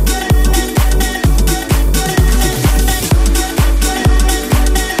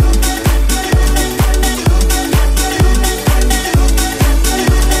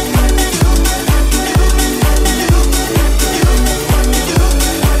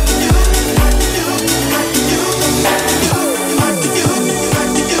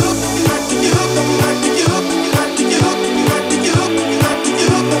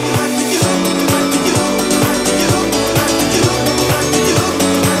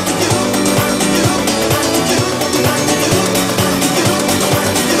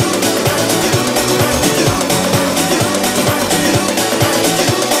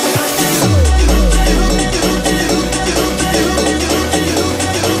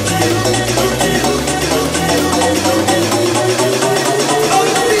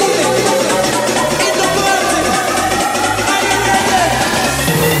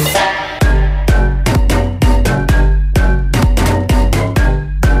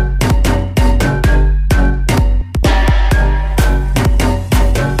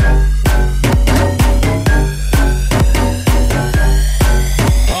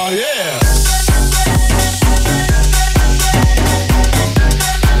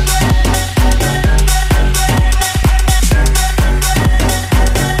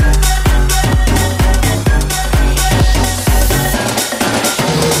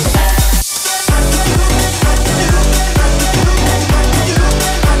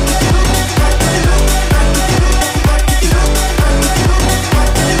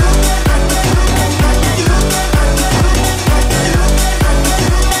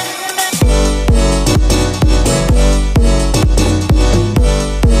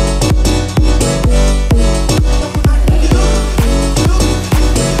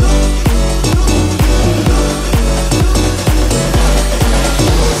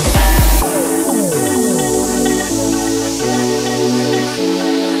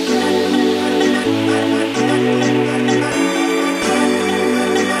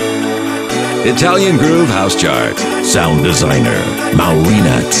 Italian Groove House Chart. Sound designer,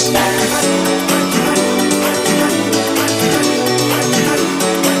 Maurinats.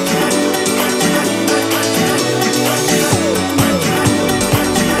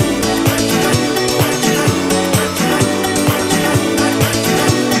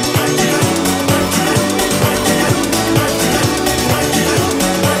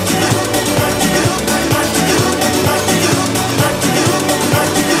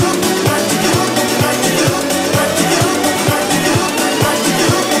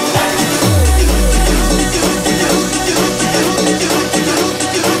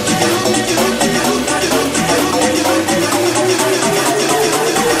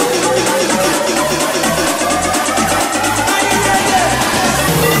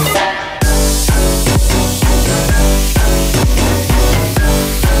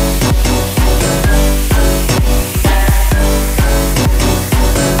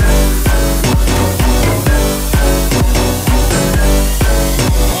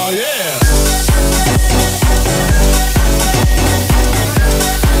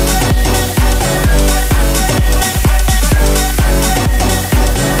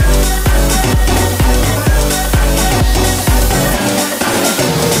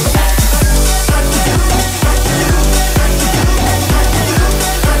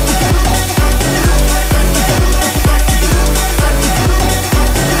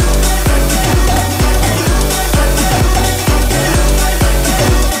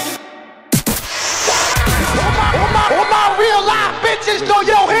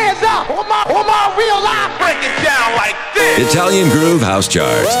 Italian Groove House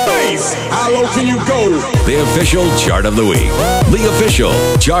Chart. How low can you go? The official chart of the week. The official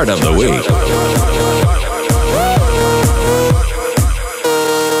chart of the week.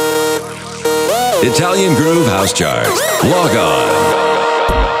 Italian Groove House Chart. Log on.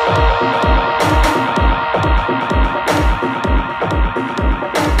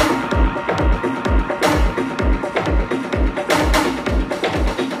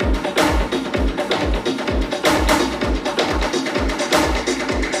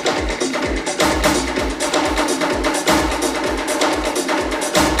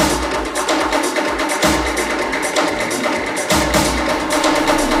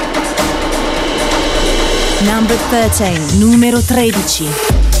 Number 13, numero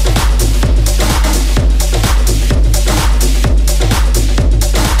 13.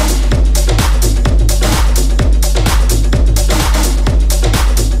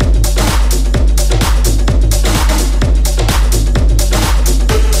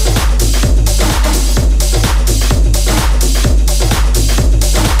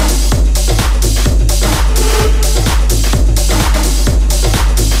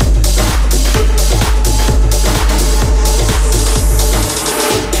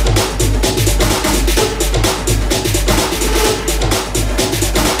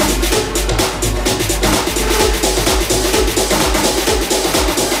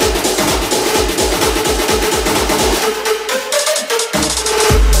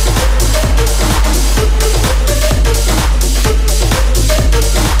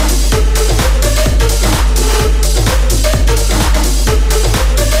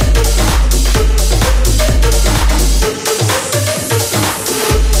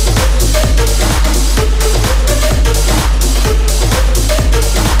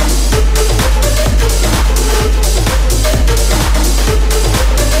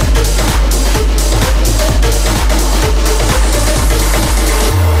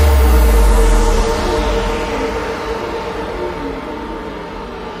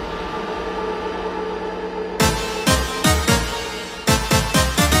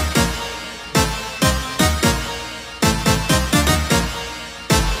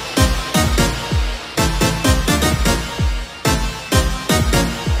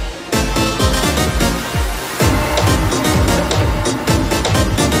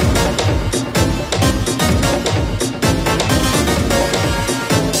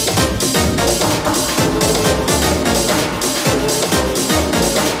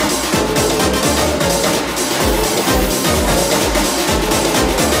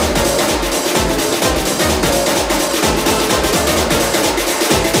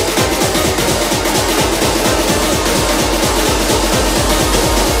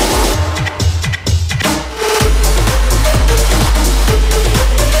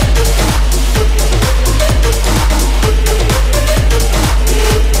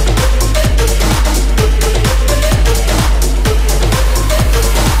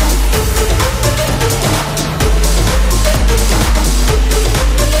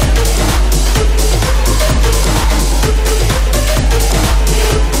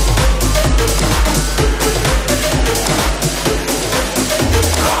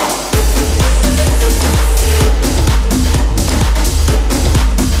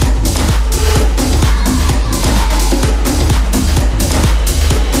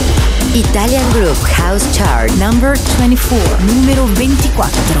 Italian Group House Chart Number 24, numero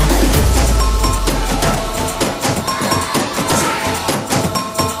 24.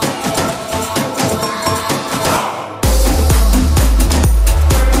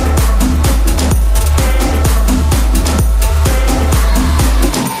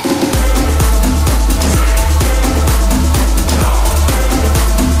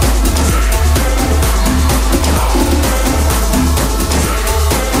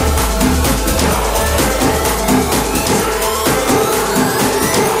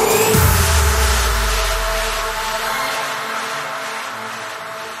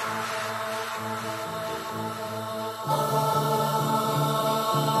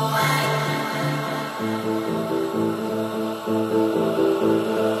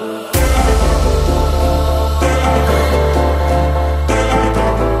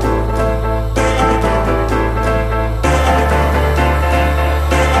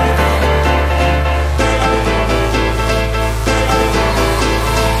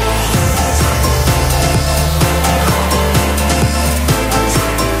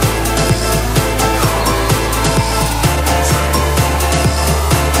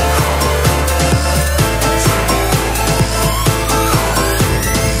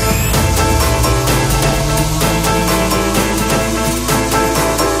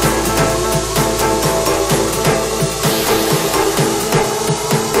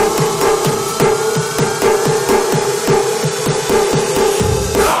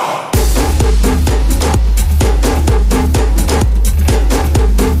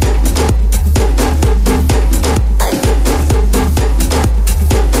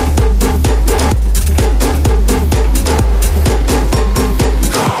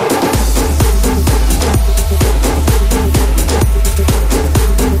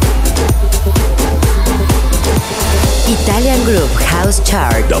 Italian Group House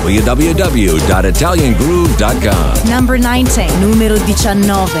Chart. www.italiangroove.com. Number 19, numero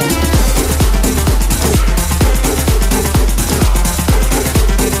 19.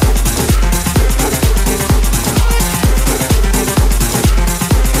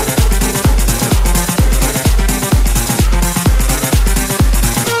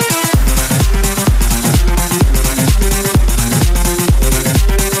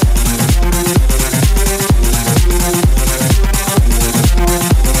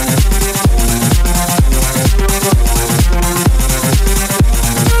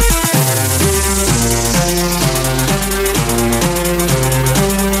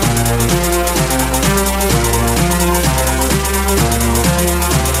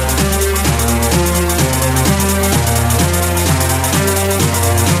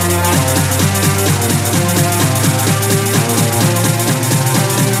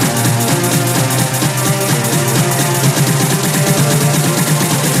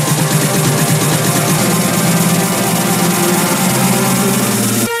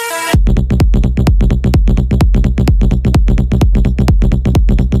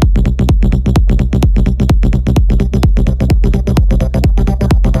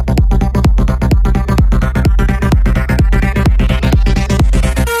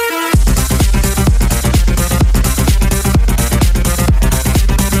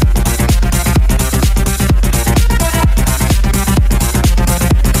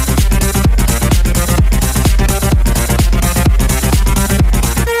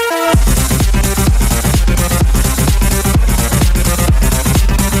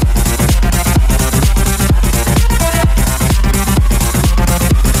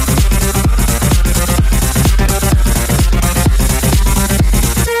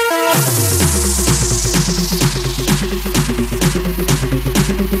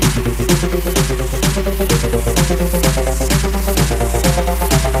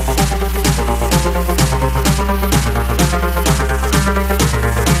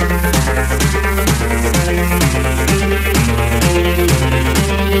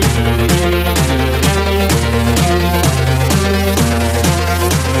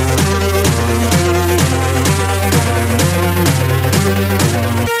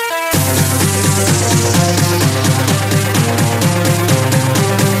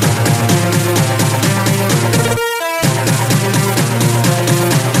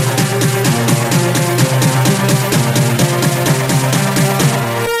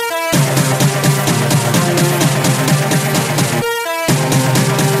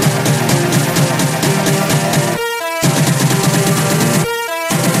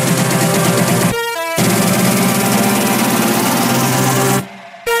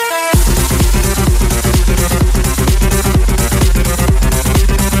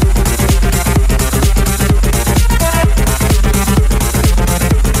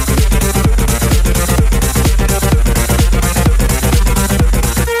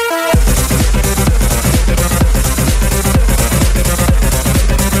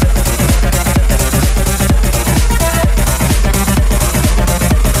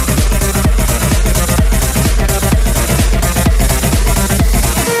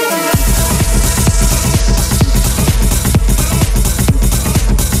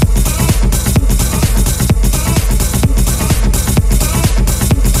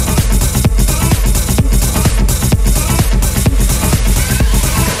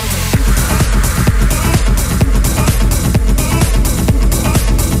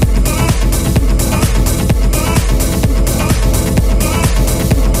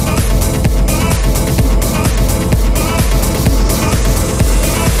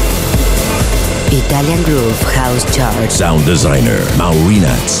 Italian Groove House Chart. Sound designer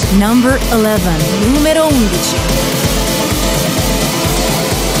Maurinats. Number 11, numero 11.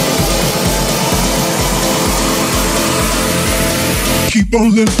 Keep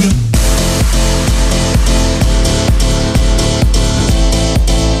on lifting.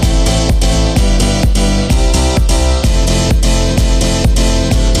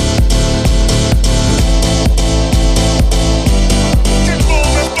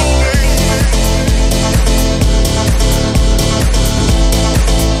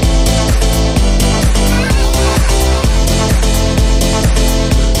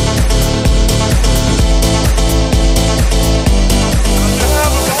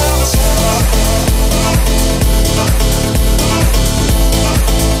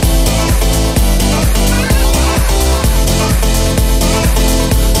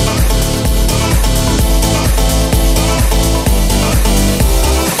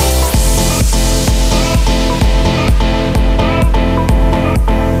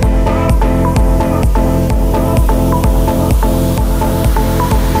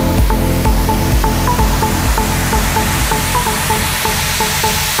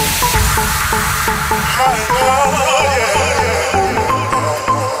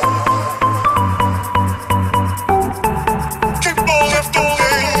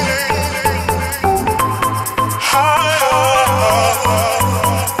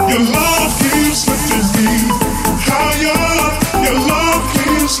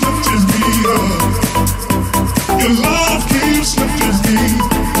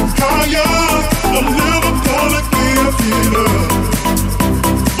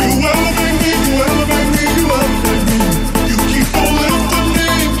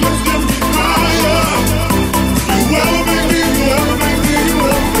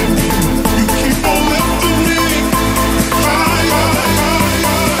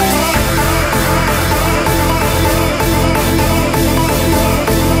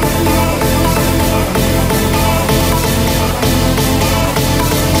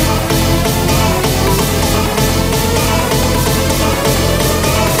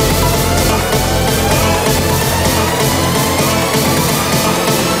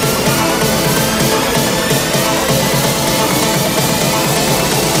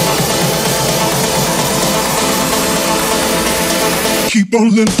 Keep on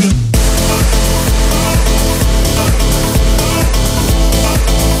lifting.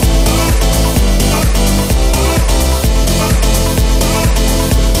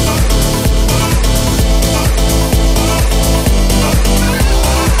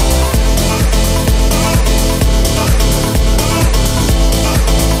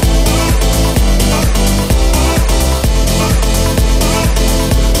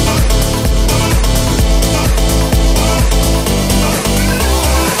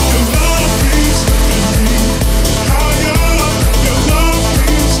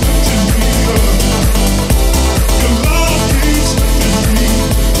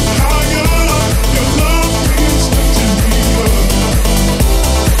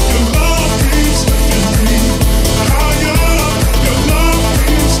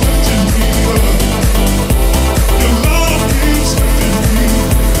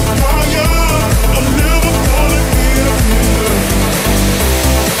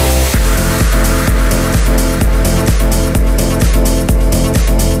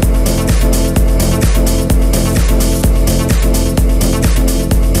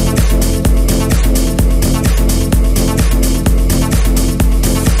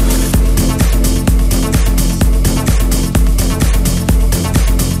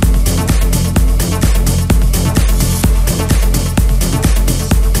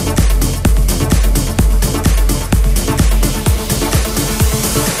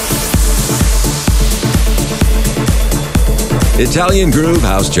 Italian Groove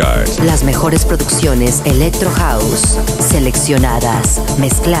House Chart. Las mejores producciones Electro House, seleccionadas,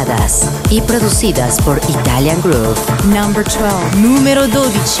 mezcladas y producidas por Italian Groove. Number 12, numero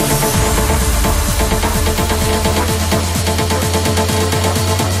 12.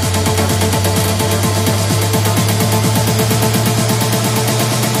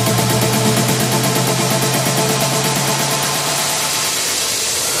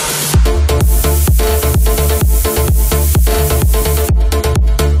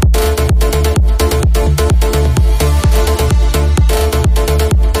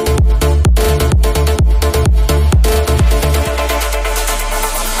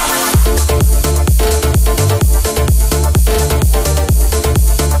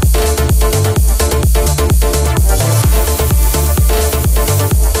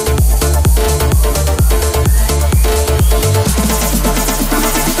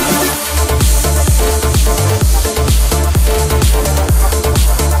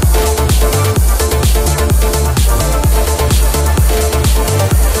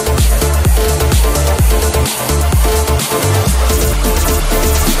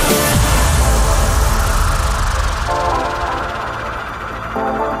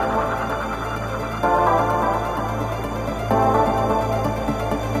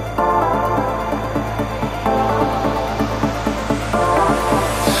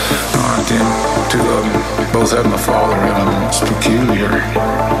 both had my father in them. It's peculiar.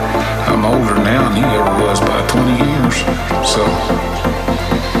 I'm older now than he ever was by 20 years. So,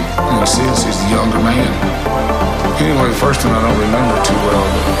 in a sense, he's a younger man. Anyway, the first one I don't remember too well,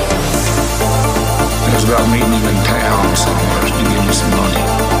 but it was about meeting him in town somewhere. He gave me some money.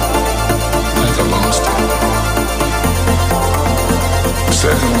 I think I lost it. The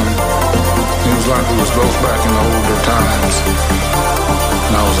second one, it was like we was both back in the older times.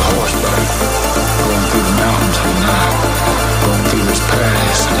 And I was a horseback, going through the mountains at night, going through this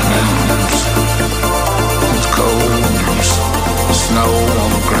pass in the mountains. It was cold, and there was snow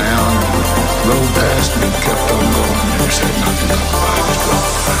on the ground. Rode past me, kept on going, never said nothing. I just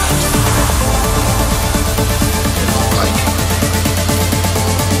drove fast. Didn't like it.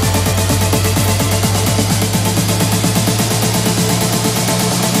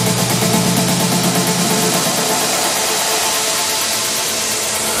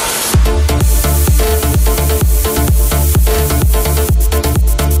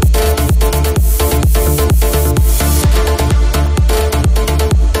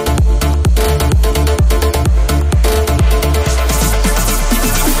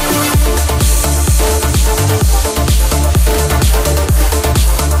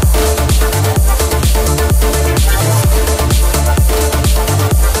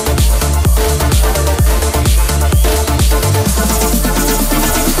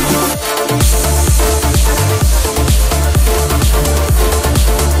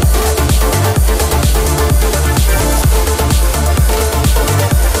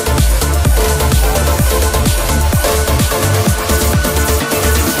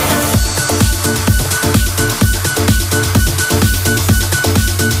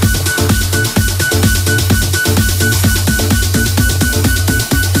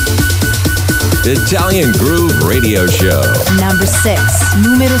 Italian Groove Radio Show. Number 6,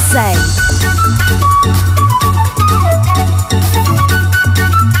 numero 6.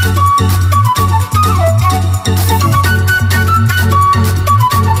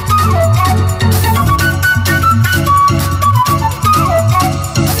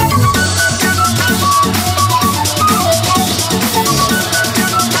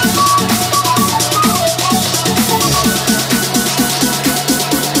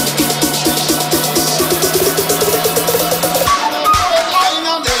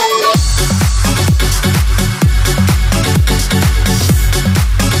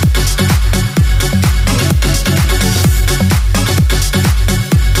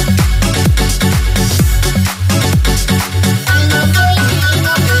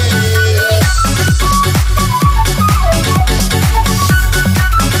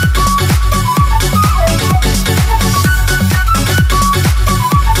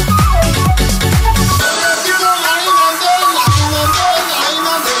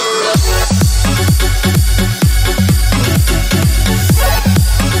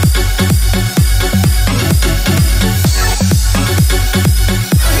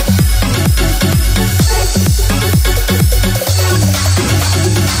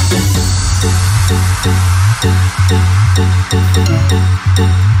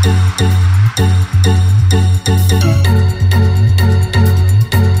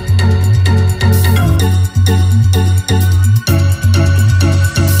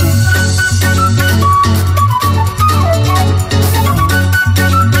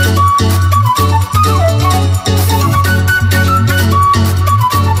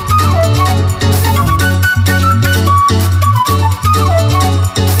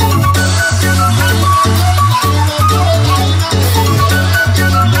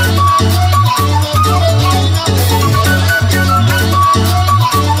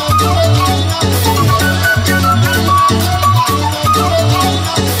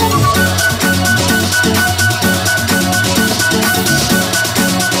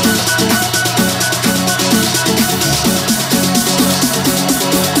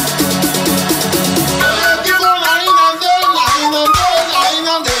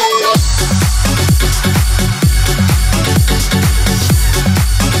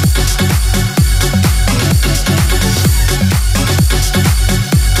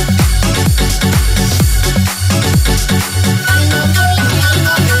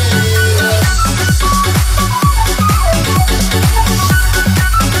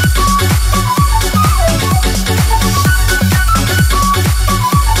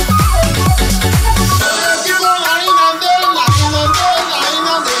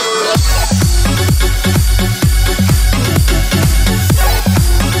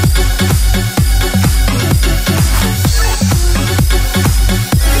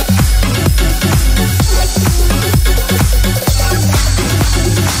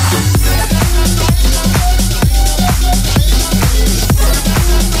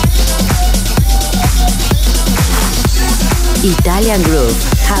 Italian Groove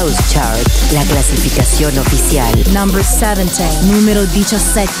House Chart, la clasificación oficial. Number 17, numero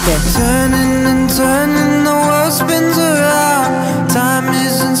 17. Turning and turning, the world spins around. Time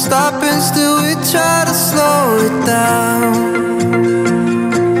isn't stopping, still we try to slow it down.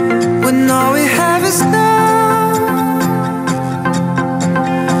 When all we have is now.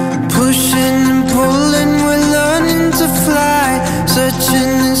 Pushing and pulling, we're learning to fly.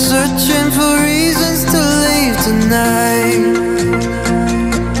 Searching and searching for reasons to leave tonight.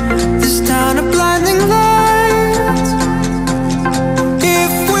 This town of blinding lights.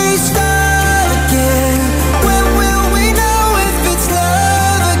 If we start again, when will we know if it's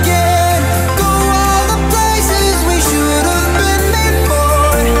love again? Go all the places we should have been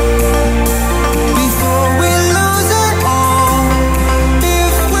before we lose it all.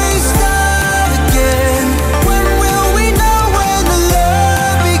 If we start again, when will we know when the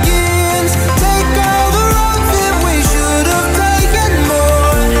love begins? Take all the roads that we should have taken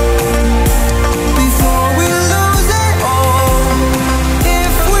more before we lose it all.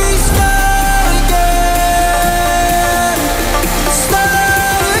 If we start again,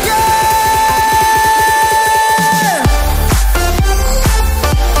 start again.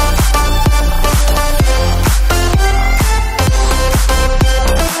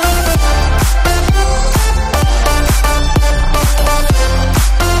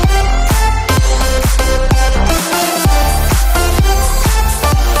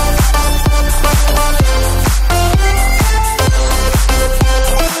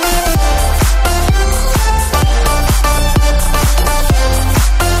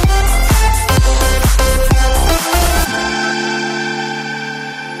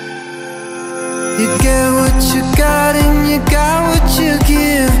 You get what you got and you got what you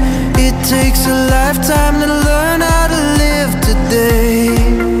give. It takes a lifetime to learn how to live today.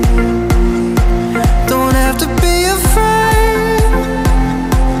 Don't have to be afraid.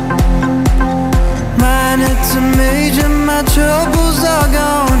 Minor to major, my troubles are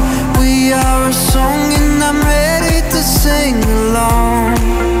gone. We are a song and I'm ready to sing along.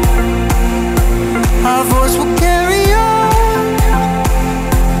 Our voice will carry on.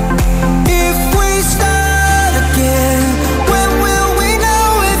 If we start again, when will we know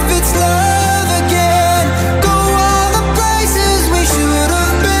if it's love again? Go all the places we should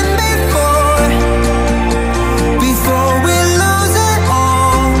have been before we lose it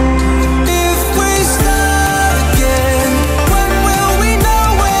all. If we start again, when will we know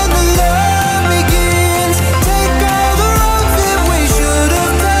when the love begins? Take all the roads that we should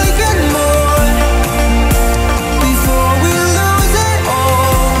have taken more before we lose it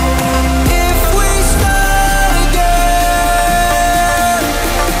all. If we start again,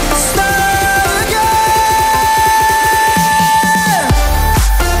 start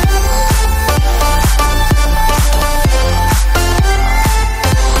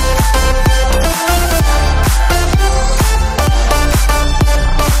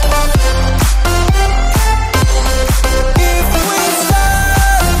If we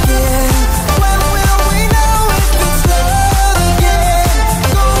start again, when will we know if it's love again?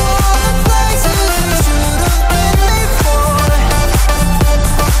 Go all the places we should have been before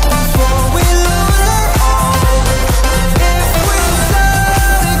we lose it all. If we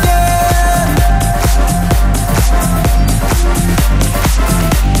start again.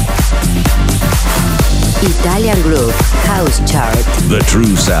 Italian Groove House Chart. The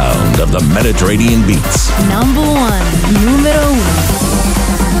true sound of the Mediterranean beats. Number 1, numero 1.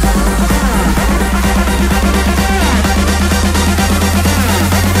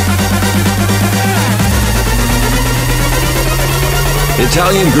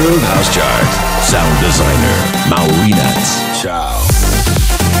 Italian Groove House Chart. Sound designer, Maurinats. Ciao.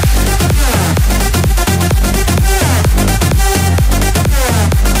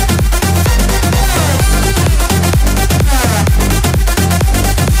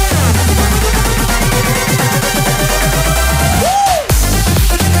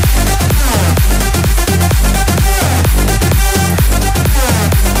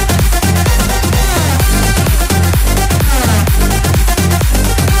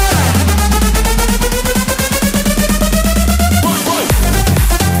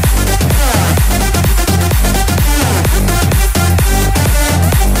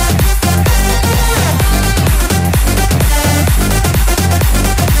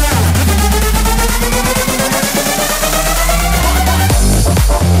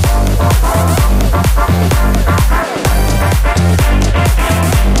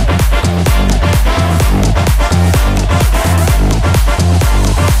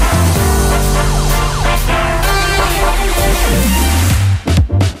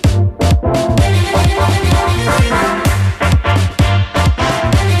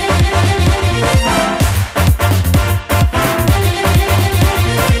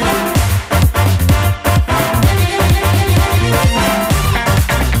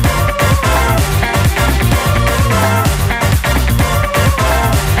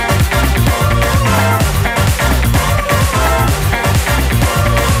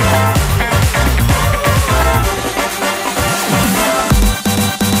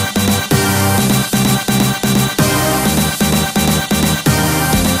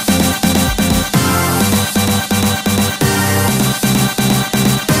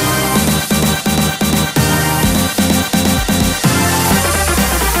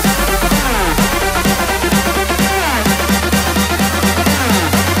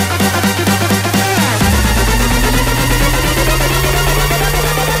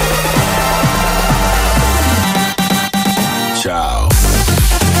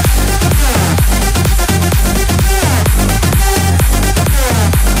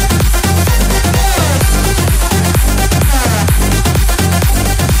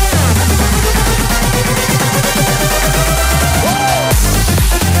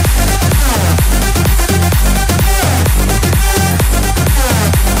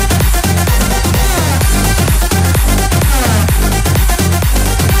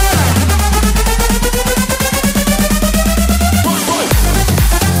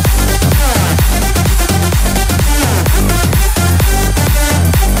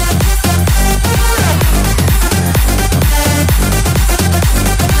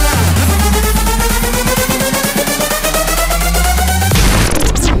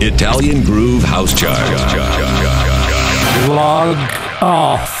 Italian Groove House Chart. Log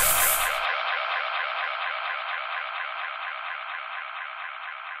off.